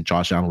space, and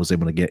Josh Allen was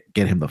able to get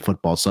him the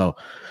football. So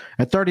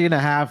at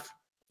 30.5,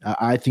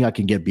 I think I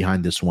can get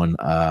behind this one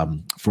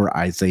for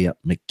Isaiah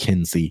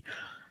McKenzie.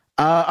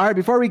 All right,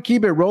 before we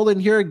keep it rolling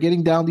here,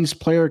 getting down these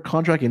player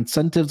contract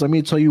incentives, let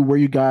me tell you where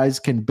you guys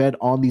can bet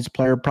on these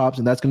player props,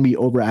 and that's going to be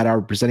over at our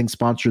presenting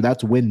sponsor.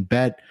 That's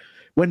WynnBET.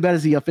 WynnBET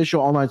is the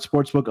official online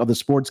sportsbook of the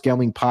Sports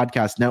Gambling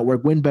Podcast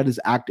Network. WynnBET is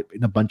active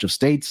in a bunch of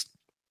states,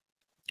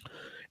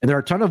 and there are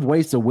a ton of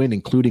ways to win,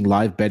 including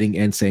live betting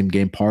and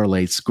same-game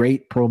parlays.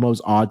 Great promos,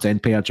 odds,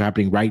 and payouts are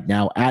happening right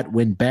now at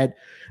WynnBET.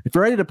 If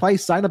you're ready to play,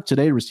 sign up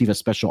today to receive a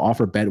special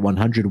offer. Bet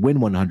 100, win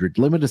 100.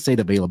 Limited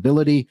state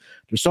availability.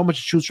 There's so much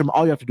to choose from.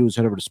 All you have to do is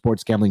head over to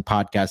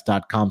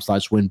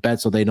sportsgamblingpodcast.com/WynnBET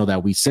so they know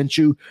that we sent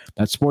you.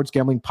 That's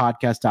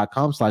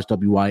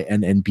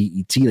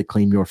sportsgamblingpodcast.com/WYNNBET to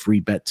claim your free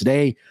bet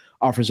today.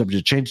 Offers subject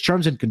to change.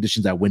 Terms and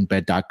conditions at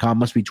wynnbet.com.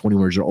 Must be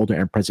 21 years or older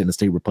and present in a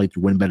state where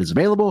playthrough WynnBET is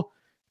available.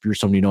 If you're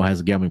someone you know has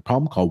a gambling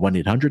problem, call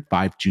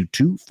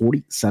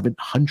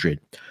 1-800-522-4700.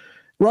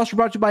 We're also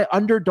brought to you by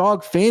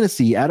Underdog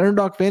Fantasy. At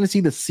Underdog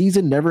Fantasy, the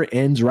season never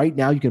ends. Right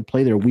now, you can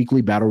play their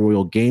weekly Battle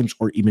Royale games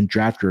or even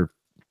draft your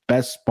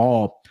best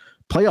ball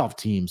playoff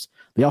teams.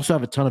 They also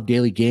have a ton of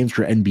daily games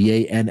for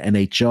NBA and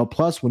NHL.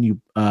 Plus, when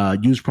you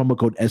use promo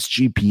code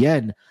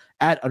SGPN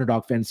at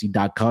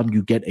UnderdogFantasy.com,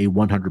 you get a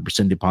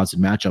 100% deposit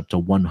match up to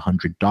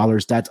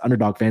 $100. That's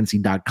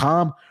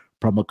UnderdogFantasy.com.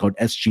 Promo code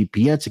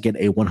SGPN to get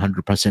a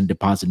 100%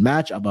 deposit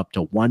match of up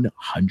to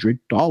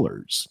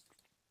 $100.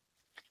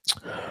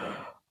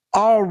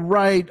 All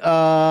right,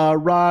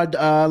 Rod,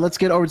 let's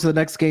get over to the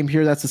next game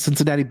here. That's the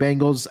Cincinnati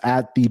Bengals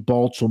at the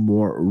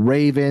Baltimore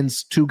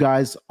Ravens. 2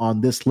 guys on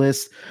this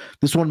list.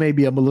 This one may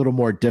be a little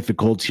more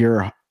difficult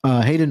here.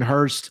 Hayden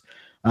Hurst,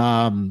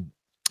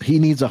 he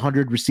needs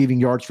 100 receiving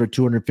yards for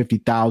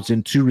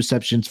 250,000, 2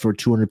 receptions for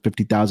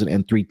 250,000,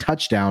 and 3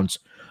 touchdowns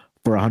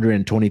for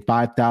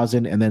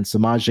 125,000. And then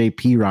Samaje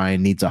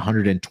Perine needs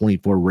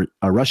 124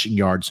 rushing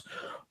yards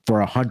for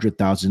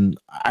 100,000.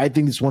 I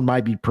think this one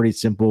might be pretty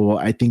simple.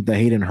 I think the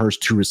Hayden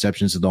Hurst 2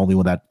 receptions is the only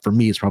one that for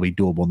me is probably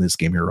doable in this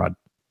game here, Rod.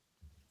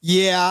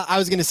 Yeah, I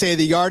was going to say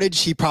the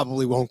yardage, he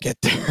probably won't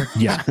get there.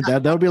 Yeah,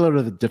 that would be a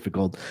little bit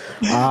difficult.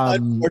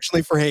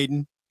 Unfortunately for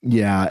Hayden.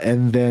 Yeah,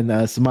 and then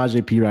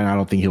Samaje Perine, I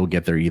don't think he'll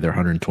get there either.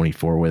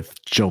 124 with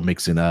Joe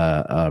Mixon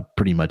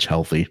pretty much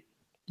healthy.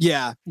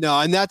 Yeah,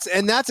 no, and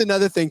that's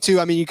another thing too.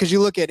 I mean, because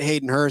you look at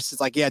Hayden Hurst, it's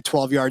like he had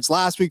 12 yards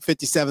last week,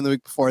 57 the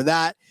week before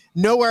that.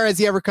 Nowhere has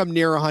he ever come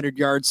near 100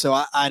 yards,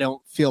 so I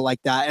don't feel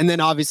like that. And then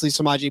obviously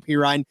Samaje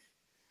Perine,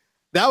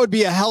 that would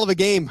be a hell of a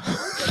game.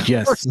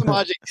 Yes, for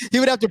Samaje. He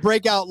would have to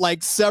break out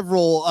like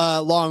several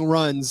long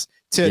runs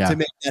to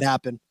make that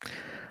happen.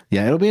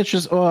 Yeah, it'll be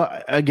interesting.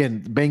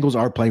 Again, Bengals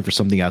are playing for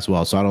something as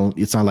well, so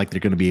it's not like they're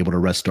going to be able to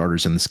rest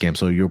starters in this game.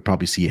 So you'll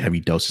probably see heavy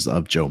doses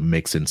of Joe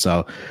Mixon.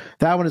 So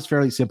that one is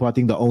fairly simple. I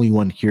think the only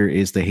one here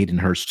is the Hayden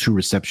Hurst 2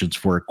 receptions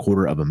for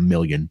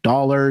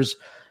 $250,000.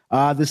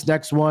 This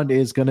next one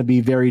is going to be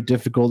very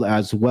difficult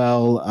as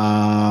well.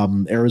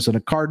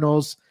 Arizona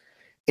Cardinals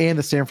and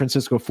the San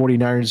Francisco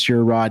 49ers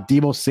here, Rod.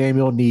 Deebo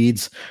Samuel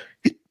needs.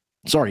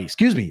 Sorry,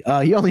 excuse me.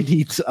 He only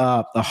needs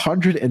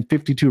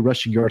 152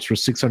 rushing yards for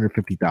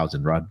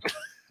 650,000. Rod.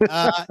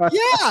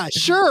 Yeah,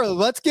 sure.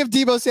 Let's give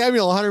Deebo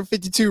Samuel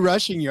 152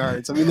 rushing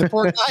yards. I mean, the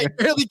poor guy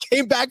barely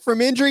came back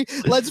from injury.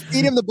 Let's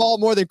feed him the ball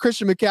more than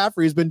Christian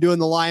McCaffrey has been doing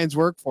the Lions'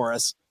 work for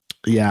us.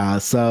 Yeah,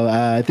 so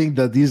I think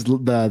that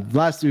the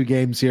last 2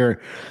 games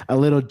here a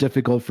little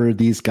difficult for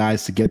these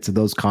guys to get to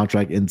those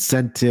contract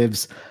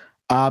incentives.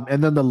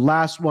 And then the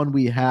last one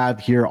we have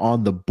here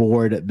on the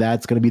board,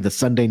 that's going to be the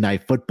Sunday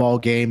Night Football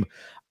game.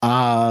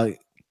 Khalif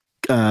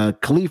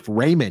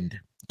Raymond,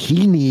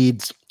 he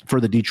needs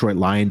for the Detroit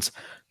Lions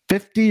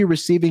 50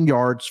 receiving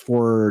yards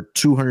for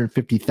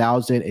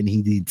 250,000, and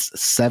he needs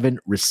 7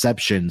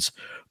 receptions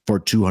for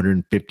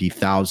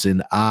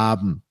 250,000.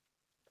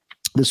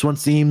 This one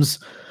seems.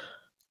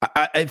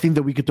 I think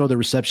that we could throw the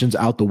receptions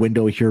out the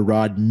window here,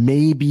 Rod.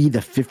 Maybe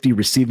the 50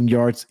 receiving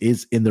yards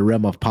is in the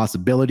realm of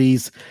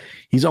possibilities.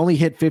 He's only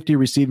hit 50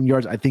 receiving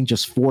yards, I think,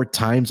 just 4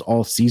 times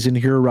all season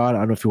here, Rod. I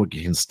don't know if you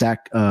can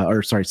stat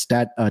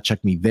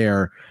check me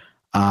there.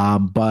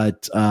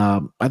 But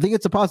I think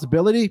it's a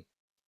possibility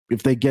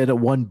if they get a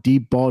one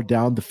deep ball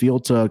down the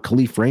field to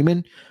Khalif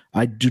Raymond.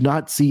 I do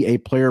not see a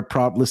player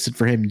prop listed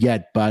for him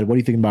yet, but what are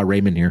you thinking about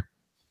Raymond here?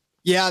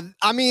 Yeah,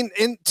 I mean,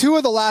 in 2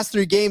 of the last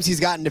 3 games, he's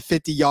gotten to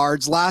 50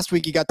 yards. Last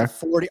week, he got to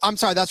 40. I'm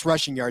sorry, that's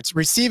rushing yards.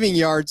 Receiving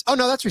yards. Oh,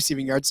 no, that's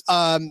receiving yards.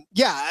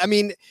 Yeah, I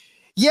mean,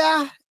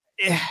 yeah,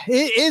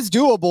 it is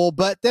doable.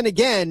 But then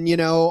again,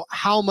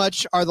 how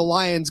much are the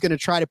Lions going to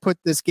try to put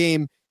this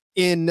game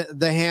in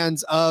the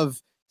hands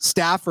of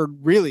Stafford,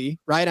 really,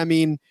 right? I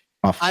mean,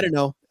 I don't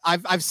know.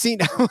 I've seen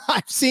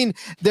I've seen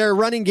their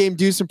running game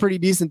do some pretty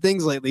decent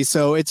things lately.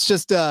 So it's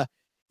just,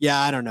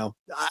 yeah, I don't know.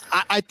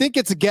 I think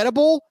it's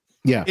gettable.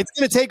 Yeah, it's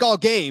going to take all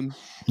game.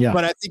 Yeah,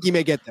 but I think he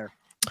may get there.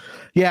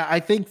 Yeah, I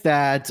think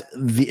that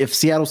if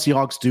Seattle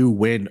Seahawks do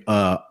win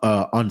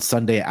on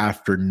Sunday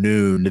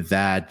afternoon,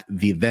 that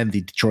then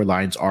the Detroit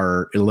Lions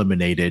are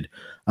eliminated.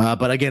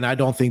 But again, I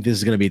don't think this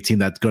is going to be a team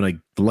that's going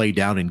to lay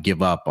down and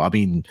give up. I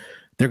mean,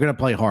 they're going to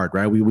play hard,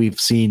 right? We've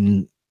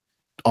seen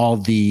all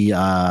the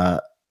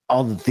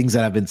things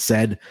that have been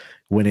said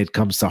when it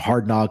comes to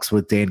Hard Knocks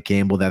with Dan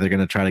Campbell, that they're going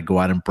to try to go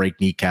out and break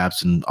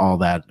kneecaps and all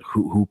that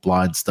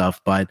hoopla and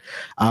stuff. But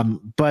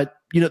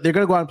they're going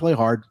to go out and play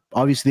hard.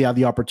 Obviously, they have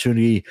the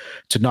opportunity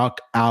to knock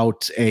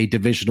out a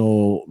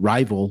divisional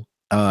rival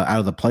out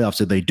of the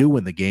playoffs if they do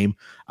win the game.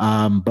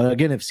 But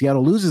again, if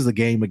Seattle loses the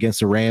game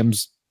against the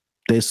Rams,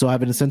 they still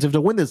have an incentive to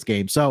win this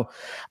game. So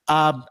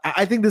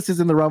I think this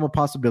is in the realm of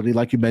possibility.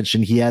 Like you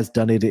mentioned, he has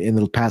done it in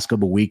the past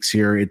couple of weeks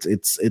here.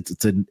 It's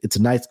a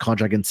nice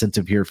contract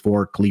incentive here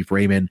for Khalif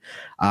Raymond.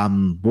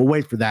 We'll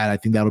wait for that. I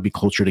think that'll be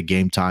closer to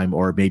game time,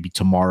 or maybe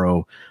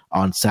tomorrow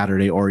on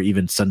Saturday or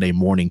even Sunday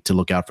morning, to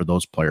look out for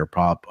those player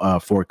prop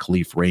for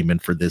Khalif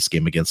Raymond for this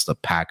game against the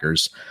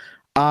Packers.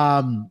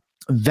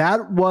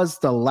 That was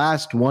the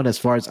last one as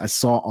far as I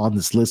saw on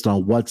this list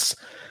on what's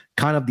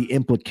kind of the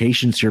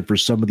implications here for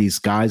some of these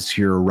guys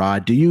here,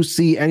 Rod. Do you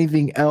see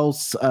anything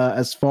else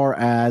as far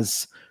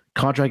as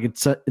contract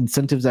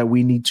incentives that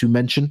we need to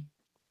mention?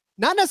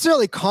 Not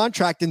necessarily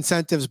contract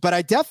incentives, but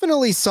I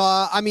definitely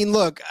saw, I mean,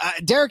 look,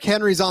 Derrick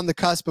Henry's on the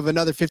cusp of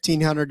another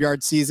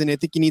 1,500-yard season. I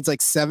think he needs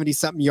like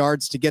 70-something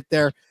yards to get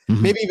there,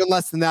 maybe even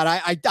less than that.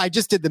 I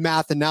just did the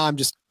math, and now I'm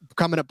just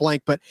coming up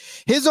blank, but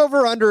his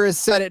over-under is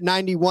set at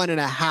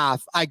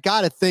 91.5. I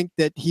got to think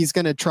that he's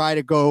going to try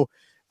to go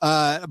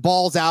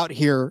balls out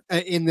here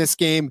in this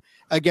game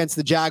against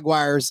the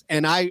Jaguars.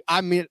 And I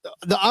mean,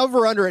 the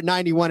over under at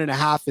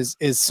 91.5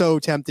 is so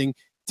tempting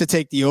to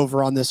take the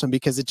over on this one,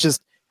 because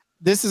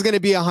this is going to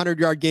be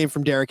 100-yard game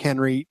from Derrick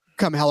Henry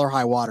come hell or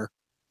high water.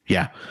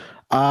 Yeah.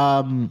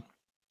 I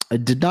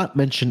did not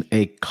mention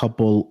a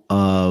couple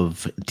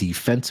of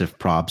defensive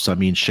props. I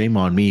mean, shame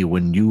on me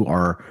when you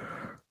are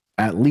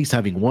at least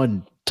having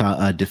one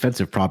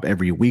defensive prop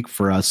every week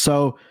for us.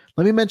 So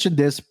let me mention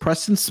this.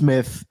 Preston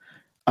Smith,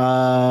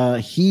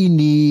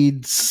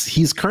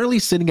 he's currently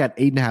sitting at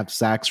 8.5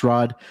 sacks,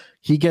 Rod.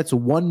 He gets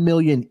 $1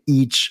 million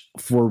each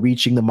for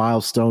reaching the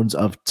milestones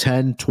of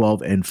 10,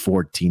 12, and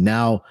 14.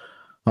 Now,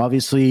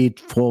 obviously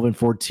 12 and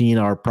 14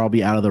 are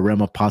probably out of the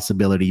realm of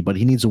possibility, but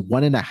he needs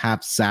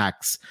 1.5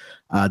 sacks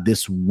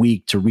this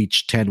week to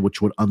reach 10,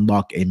 which would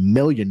unlock $1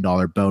 million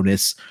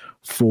bonus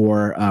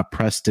for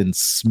Preston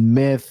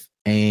Smith.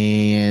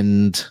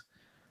 And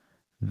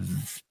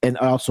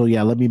also,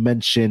 yeah, let me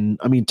mention,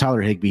 I mean,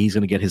 Tyler Higbee, he's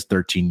going to get his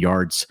 13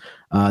 yards.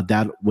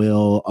 That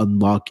will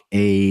unlock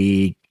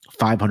a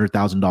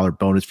 $500,000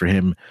 bonus for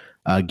him,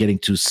 getting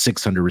to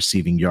 600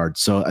 receiving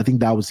yards. So I think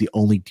that was the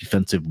only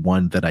defensive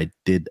one that I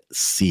did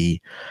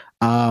see.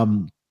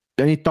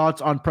 Any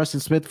thoughts on Preston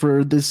Smith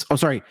for this? Oh,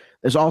 sorry.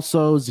 There's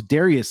also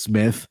Zadarius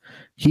Smith.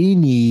 He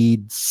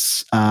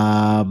needs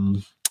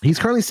he's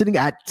currently sitting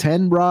at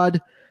 10,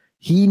 Rod.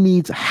 He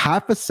needs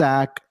half a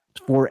sack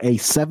for a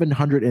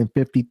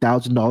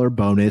 $750,000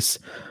 bonus.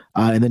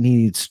 And then he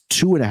needs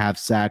 2.5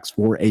 sacks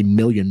for $1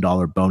 million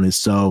bonus.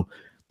 So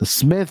the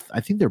Smith,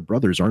 I think they're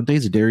brothers, aren't they?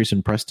 Zadarius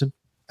and Preston?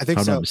 I think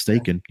if I'm not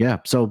mistaken. Yeah.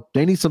 So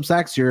they need some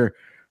sacks here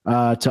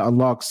to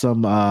unlock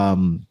some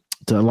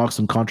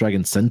contract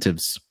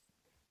incentives.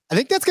 I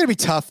think that's going to be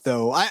tough,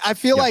 though. I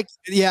feel like,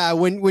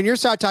 when you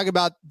start talking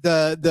about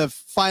the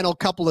final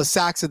couple of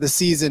sacks of the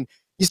season,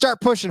 you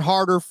start pushing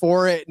harder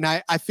for it. And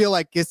I feel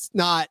like it's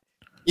not,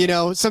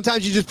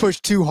 sometimes you just push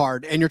too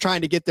hard and you're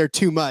trying to get there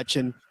too much.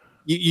 And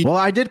well,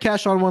 I did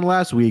cash on one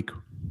last week.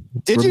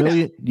 Did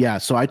you? Yeah.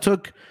 So I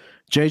took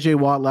JJ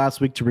Watt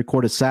last week to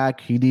record a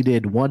sack. He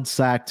needed 1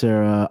 sack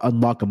to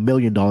unlock $1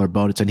 million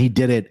bonus. And he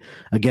did it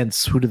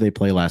against, who did they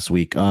play last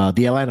week?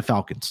 The Atlanta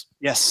Falcons.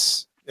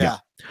 Yes. Yeah.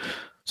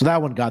 So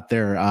that one got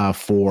there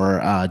for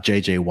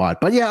JJ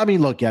Watt. But yeah, I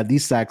mean, look,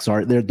 these sacks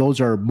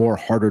those are more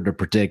harder to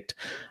predict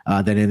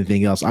than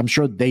anything else. I'm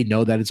sure they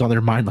know that it's on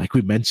their mind, like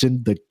we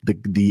mentioned.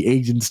 The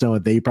agents know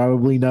it, they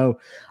probably know.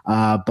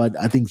 But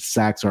I think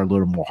sacks are a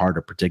little more hard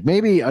to predict.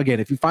 Maybe again,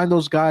 if you find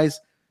those guys,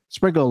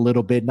 sprinkle a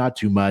little bit, not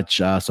too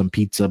much, some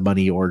pizza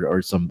money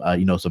or some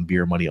some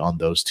beer money on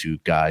those two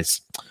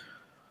guys.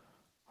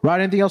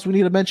 Rod, anything else we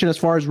need to mention as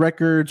far as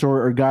records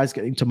or guys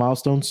getting to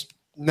milestones?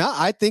 No,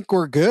 I think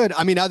we're good.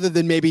 I mean, other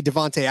than maybe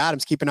Davante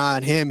Adams, keep an eye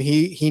on him.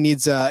 He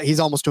needs he's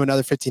almost to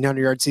another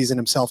 1,500-yard season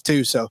himself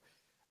too. So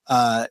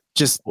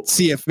just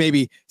see if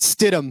maybe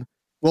Stidham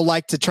will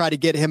like to try to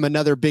get him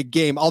another big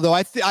game. Although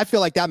I feel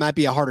like that might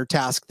be a harder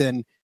task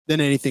than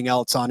anything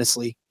else.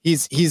 Honestly,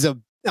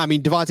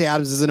 Davante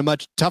Adams is in a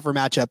much tougher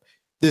matchup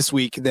this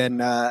week than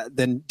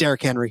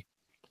Derrick Henry.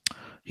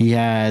 He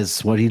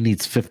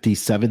needs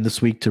 57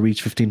 this week to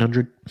reach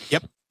 1,500.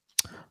 Yep.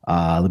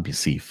 Let me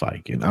see if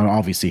I can.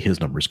 Obviously, his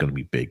number is going to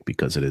be big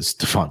because it is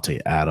Davante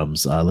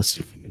Adams. Let's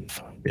see if we can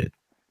find it.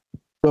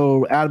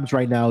 So Adams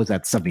right now is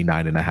at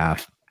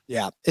 79.5.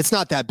 Yeah, it's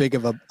not that big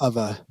of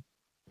a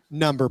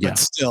number, but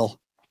still.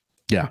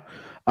 Yeah.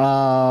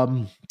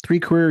 3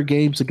 career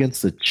games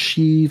against the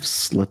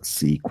Chiefs. Let's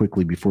see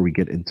quickly before we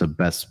get into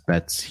best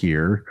bets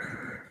here.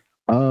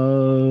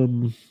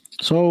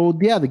 So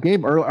yeah, the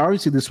game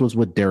obviously this was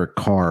with Derek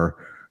Carr.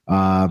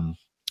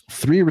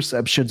 3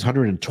 receptions,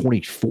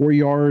 124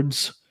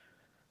 yards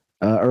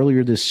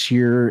earlier this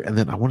year. And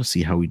then I want to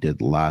see how we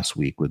did last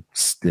week with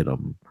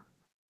Stidham.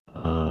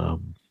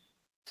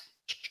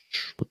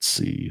 Let's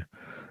see.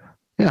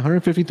 Yeah,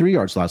 153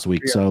 yards last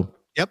week. Yeah. So,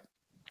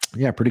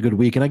 yeah, pretty good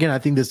week. And again, I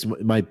think this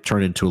might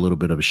turn into a little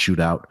bit of a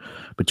shootout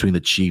between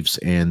the Chiefs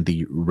and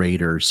the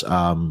Raiders.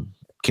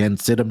 Can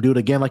Stidham do it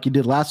again like he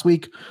did last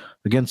week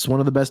against one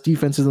of the best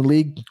defenses in the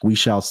league? We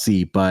shall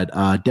see, but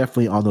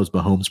definitely on those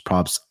Mahomes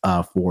props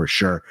for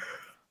sure.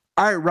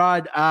 All right,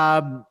 Rod.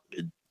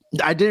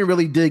 I didn't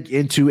really dig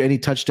into any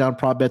touchdown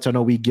prop bets. I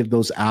know we give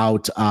those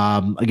out.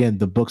 Again,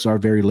 the books are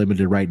very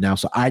limited right now,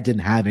 so I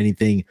didn't have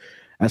anything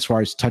as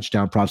far as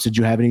touchdown props. Did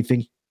you have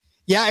anything?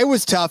 Yeah, it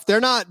was tough. They're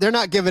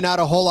not giving out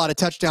a whole lot of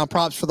touchdown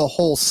props for the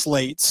whole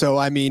slate. So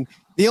I mean,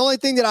 the only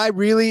thing that I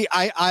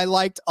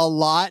liked a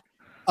lot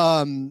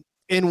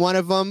in one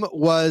of them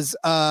was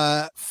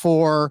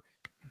for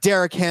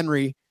Derrick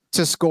Henry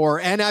to score.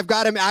 And I've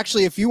got him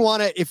actually, if you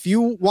want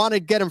to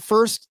get him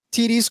first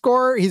TD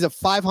scorer, he's a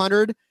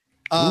 500.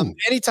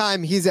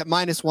 Anytime he's at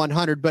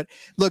 -100. But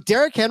look,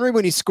 Derrick Henry,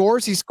 when he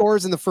scores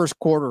in the first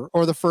quarter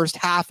or the first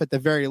half at the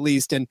very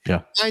least. And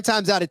 9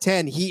 times out of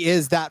 10, he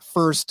is that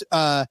first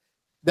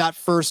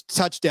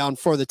touchdown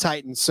for the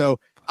Titans. So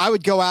I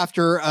would go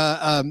after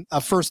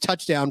a first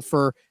touchdown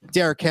for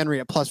Derrick Henry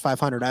at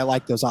 +500. I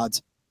like those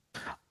odds.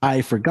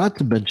 I forgot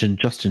to mention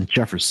Justin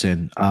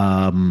Jefferson.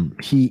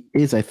 He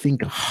is, I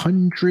think,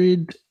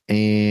 100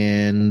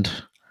 and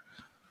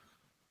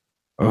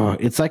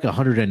it's like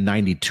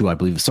 192, I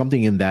believe,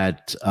 something in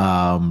that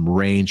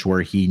range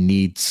where he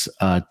needs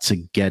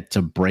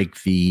to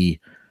break the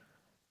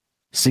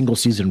single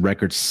season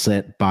record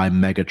set by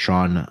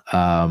Megatron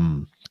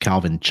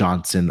Calvin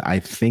Johnson. I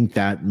think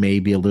that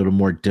may be a little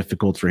more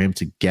difficult for him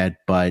to get,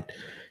 but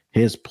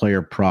his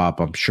player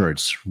prop, I'm sure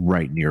it's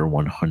right near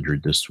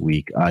 100 this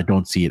week. I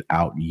don't see it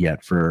out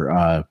yet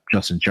for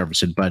Justin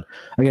Jefferson, but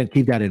again,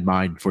 keep that in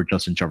mind for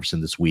Justin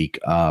Jefferson this week.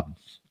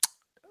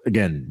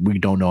 Again, we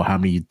don't know how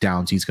many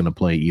downs he's going to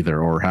play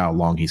either or how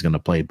long he's going to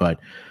play, but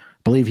I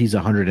believe he's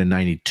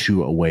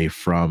 192 away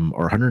from,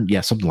 or 100,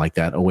 something like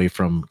that, away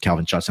from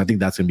Calvin Johnson. I think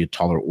that's going to be a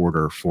taller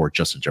order for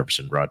Justin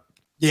Jefferson, Rod.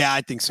 Yeah,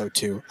 I think so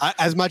too.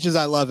 As much as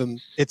I love him,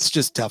 it's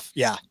just tough.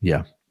 Yeah.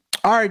 Yeah.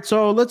 All right,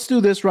 so let's do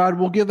this, Rod.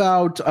 We'll give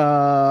out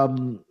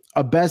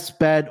a best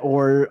bet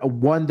or a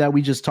one that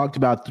we just talked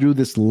about through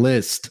this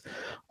list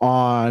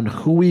on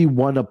who we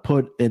want to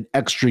put an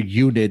extra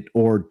unit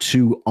or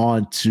two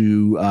on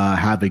to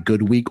have a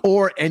good week,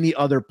 or any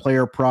other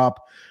player prop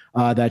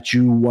that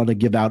you want to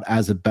give out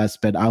as a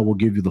best bet. I will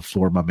give you the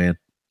floor, my man.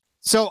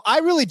 So I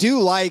really do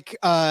like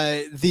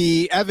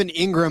the Evan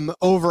Ingram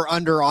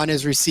over-under on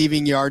his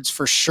receiving yards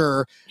for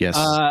sure. Yes.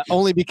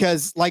 Only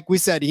because, like we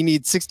said, he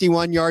needs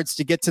 61 yards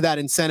to get to that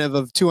incentive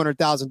of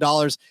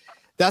 $200,000.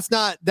 That's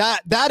not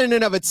that in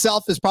and of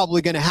itself is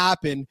probably going to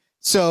happen.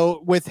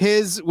 So with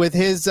his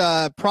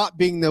prop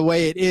being the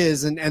way it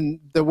is and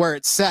the where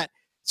it's set,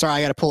 sorry,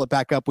 I got to pull it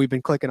back up. We've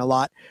been clicking a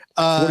lot.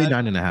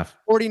 49.5.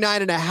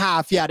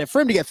 49.5. Yeah,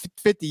 for him to get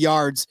 50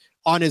 yards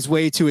on his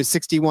way to his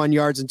 61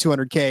 yards and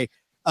 200K.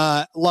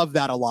 Love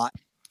that a lot.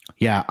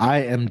 Yeah, I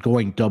am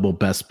going double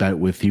best bet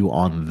with you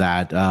on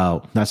that.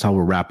 That's how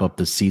we'll wrap up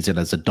the season,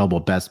 as a double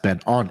best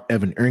bet on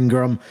Evan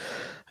Ingram.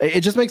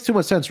 It just makes too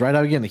much sense, right?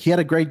 Again, he had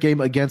a great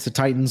game against the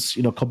Titans,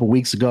 a couple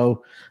weeks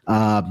ago.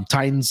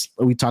 Titans,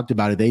 we talked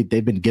about it.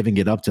 They've been giving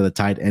it up to the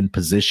tight end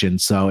position.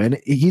 So,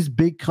 and he's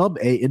become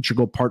a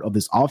integral part of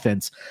this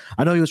offense.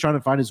 I know he was trying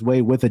to find his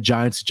way with the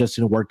Giants. It just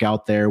didn't work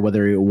out there,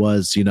 whether it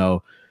was,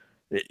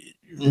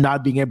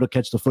 not being able to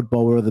catch the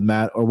football or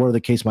where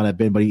the case might have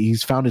been, but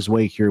he's found his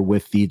way here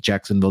with the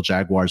Jacksonville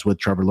Jaguars with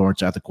Trevor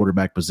Lawrence at the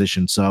quarterback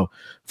position. So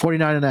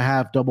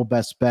 49.5 double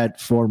best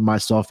bet for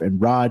myself and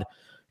Rod.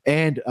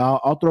 And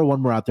I'll throw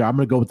one more out there. I'm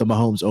going to go with the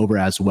Mahomes over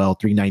as well,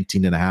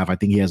 319.5. I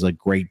think he has a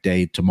great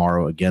day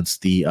tomorrow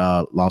against the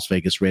Las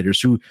Vegas Raiders,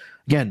 who,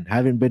 again,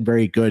 haven't been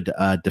very good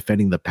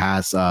defending the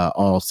pass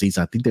all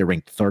season. I think they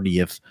ranked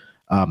 30th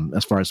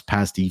as far as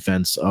pass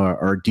defense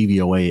or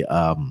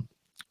DVOA.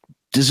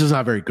 This is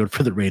not very good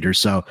for the Raiders.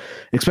 So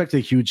expect a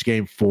huge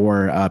game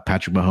for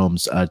Patrick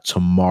Mahomes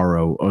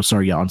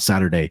on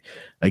Saturday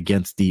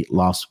against the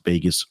Las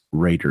Vegas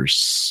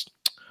Raiders.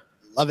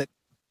 Love it.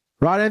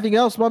 Rod, anything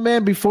else, my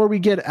man, before we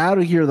get out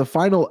of here? The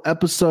final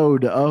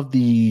episode of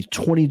the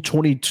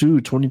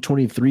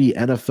 2022-2023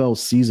 NFL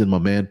season, my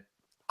man.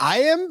 I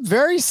am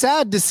very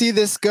sad to see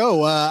this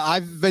go.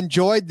 I've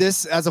enjoyed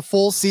this as a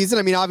full season.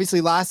 I mean,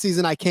 obviously last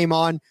season I came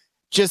on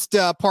just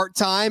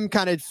part-time,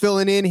 kind of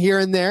filling in here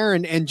and there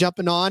and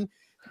jumping on.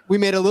 We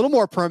made it a little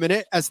more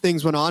permanent as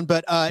things went on,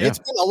 but It's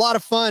been a lot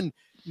of fun,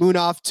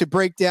 Munaf, to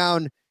break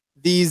down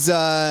these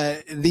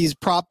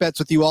prop bets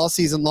with you all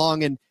season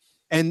long.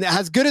 And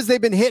as good as they've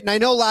been hitting, I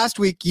know last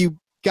week you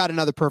got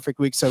another perfect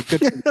week, so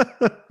good.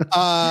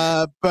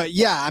 But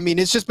yeah, I mean,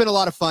 it's just been a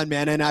lot of fun,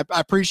 man, and I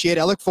appreciate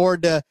it. I look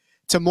forward to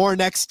more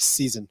next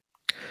season.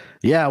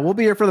 Yeah, we'll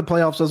be here for the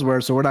playoffs as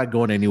well, so we're not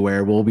going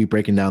anywhere. We'll be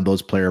breaking down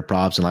those player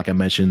props, and like I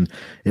mentioned,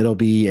 it'll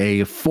be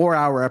a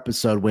 4-hour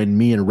episode when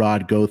me and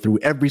Rod go through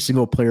every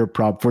single player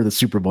prop for the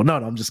Super Bowl. No,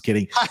 I'm just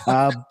kidding.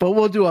 But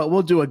we'll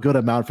do a good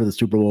amount for the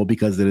Super Bowl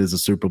because it is a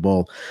Super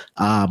Bowl.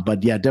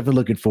 But yeah, definitely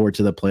looking forward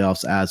to the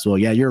playoffs as well.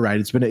 Yeah, you're right.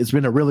 It's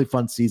been a really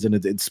fun season.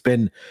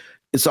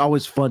 It's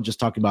always fun just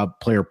talking about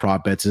player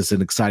prop bets. It's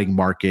an exciting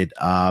market,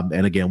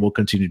 and again, we'll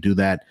continue to do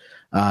that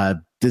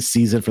this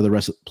season for the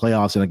rest of the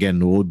playoffs. And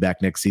again, we'll be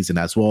back next season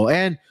as well.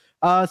 And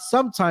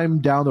sometime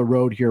down the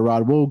road here,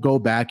 Rod, we'll go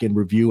back and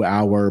review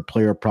our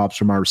player props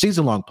from our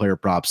season-long player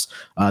props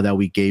that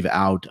we gave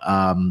out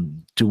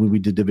to when we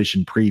did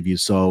division preview.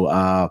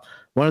 So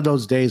one of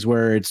those days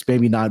where it's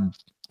maybe not,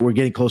 we're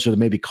getting closer to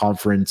maybe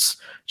conference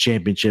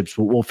championships.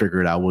 We'll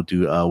figure it out. We'll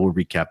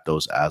recap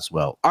those as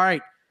well. All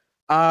right.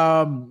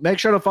 Make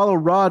sure to follow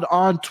Rod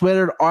on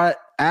Twitter at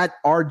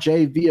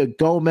RJ Villa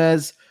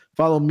Gomez.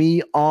 Follow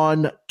me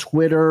on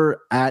Twitter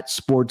at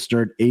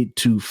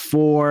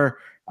SportsNerd824.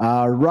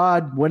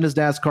 Rod, when is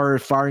NASCAR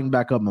firing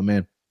back up, my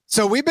man?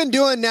 So we've been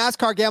doing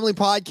NASCAR gambling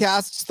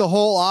podcasts the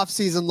whole off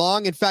season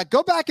long. In fact,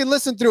 go back and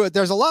listen through it.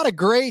 There's a lot of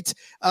great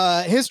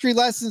history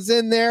lessons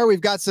in there. We've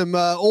got some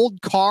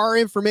old car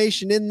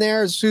information in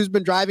there. Who's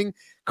been driving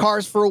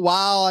cars for a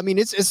while. I mean,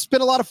 it's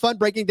been a lot of fun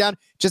breaking down.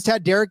 Just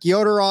had Derek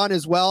Yoder on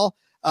as well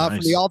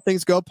from the All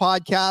Things Go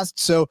podcast.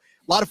 So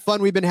a lot of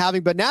fun we've been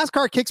having, but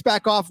NASCAR kicks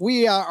back off.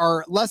 We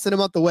are less than a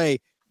month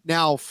away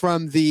now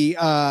from the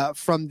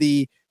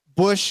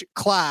Busch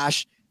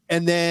Clash,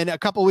 and then a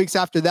couple of weeks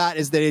after that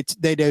is the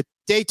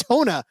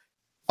Daytona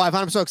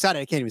 500. I'm so excited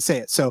I can't even say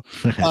it. So,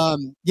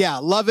 yeah,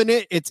 loving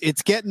it.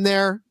 It's getting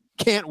there.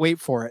 Can't wait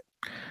for it.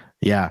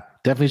 Yeah,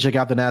 definitely check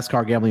out the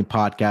NASCAR Gambling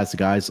Podcast. The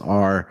guys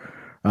are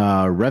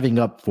revving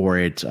up for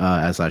it,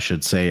 as I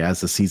should say, as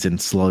the season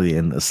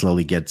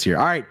slowly gets here.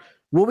 All right.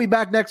 We'll be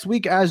back next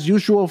week as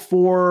usual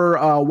for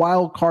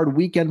wild card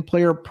weekend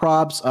player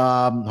props.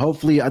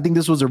 Hopefully, I think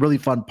this was a really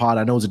fun pod.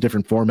 I know it's a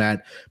different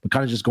format, but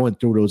kind of just going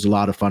through it was a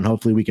lot of fun.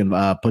 Hopefully, we can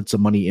put some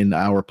money in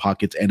our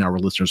pockets and our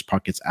listeners'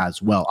 pockets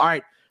as well. All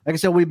right. Like I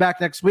said, we'll be back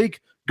next week.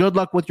 Good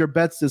luck with your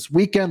bets this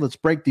weekend. Let's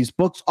break these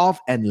books off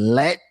and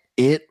let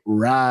it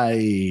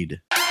ride.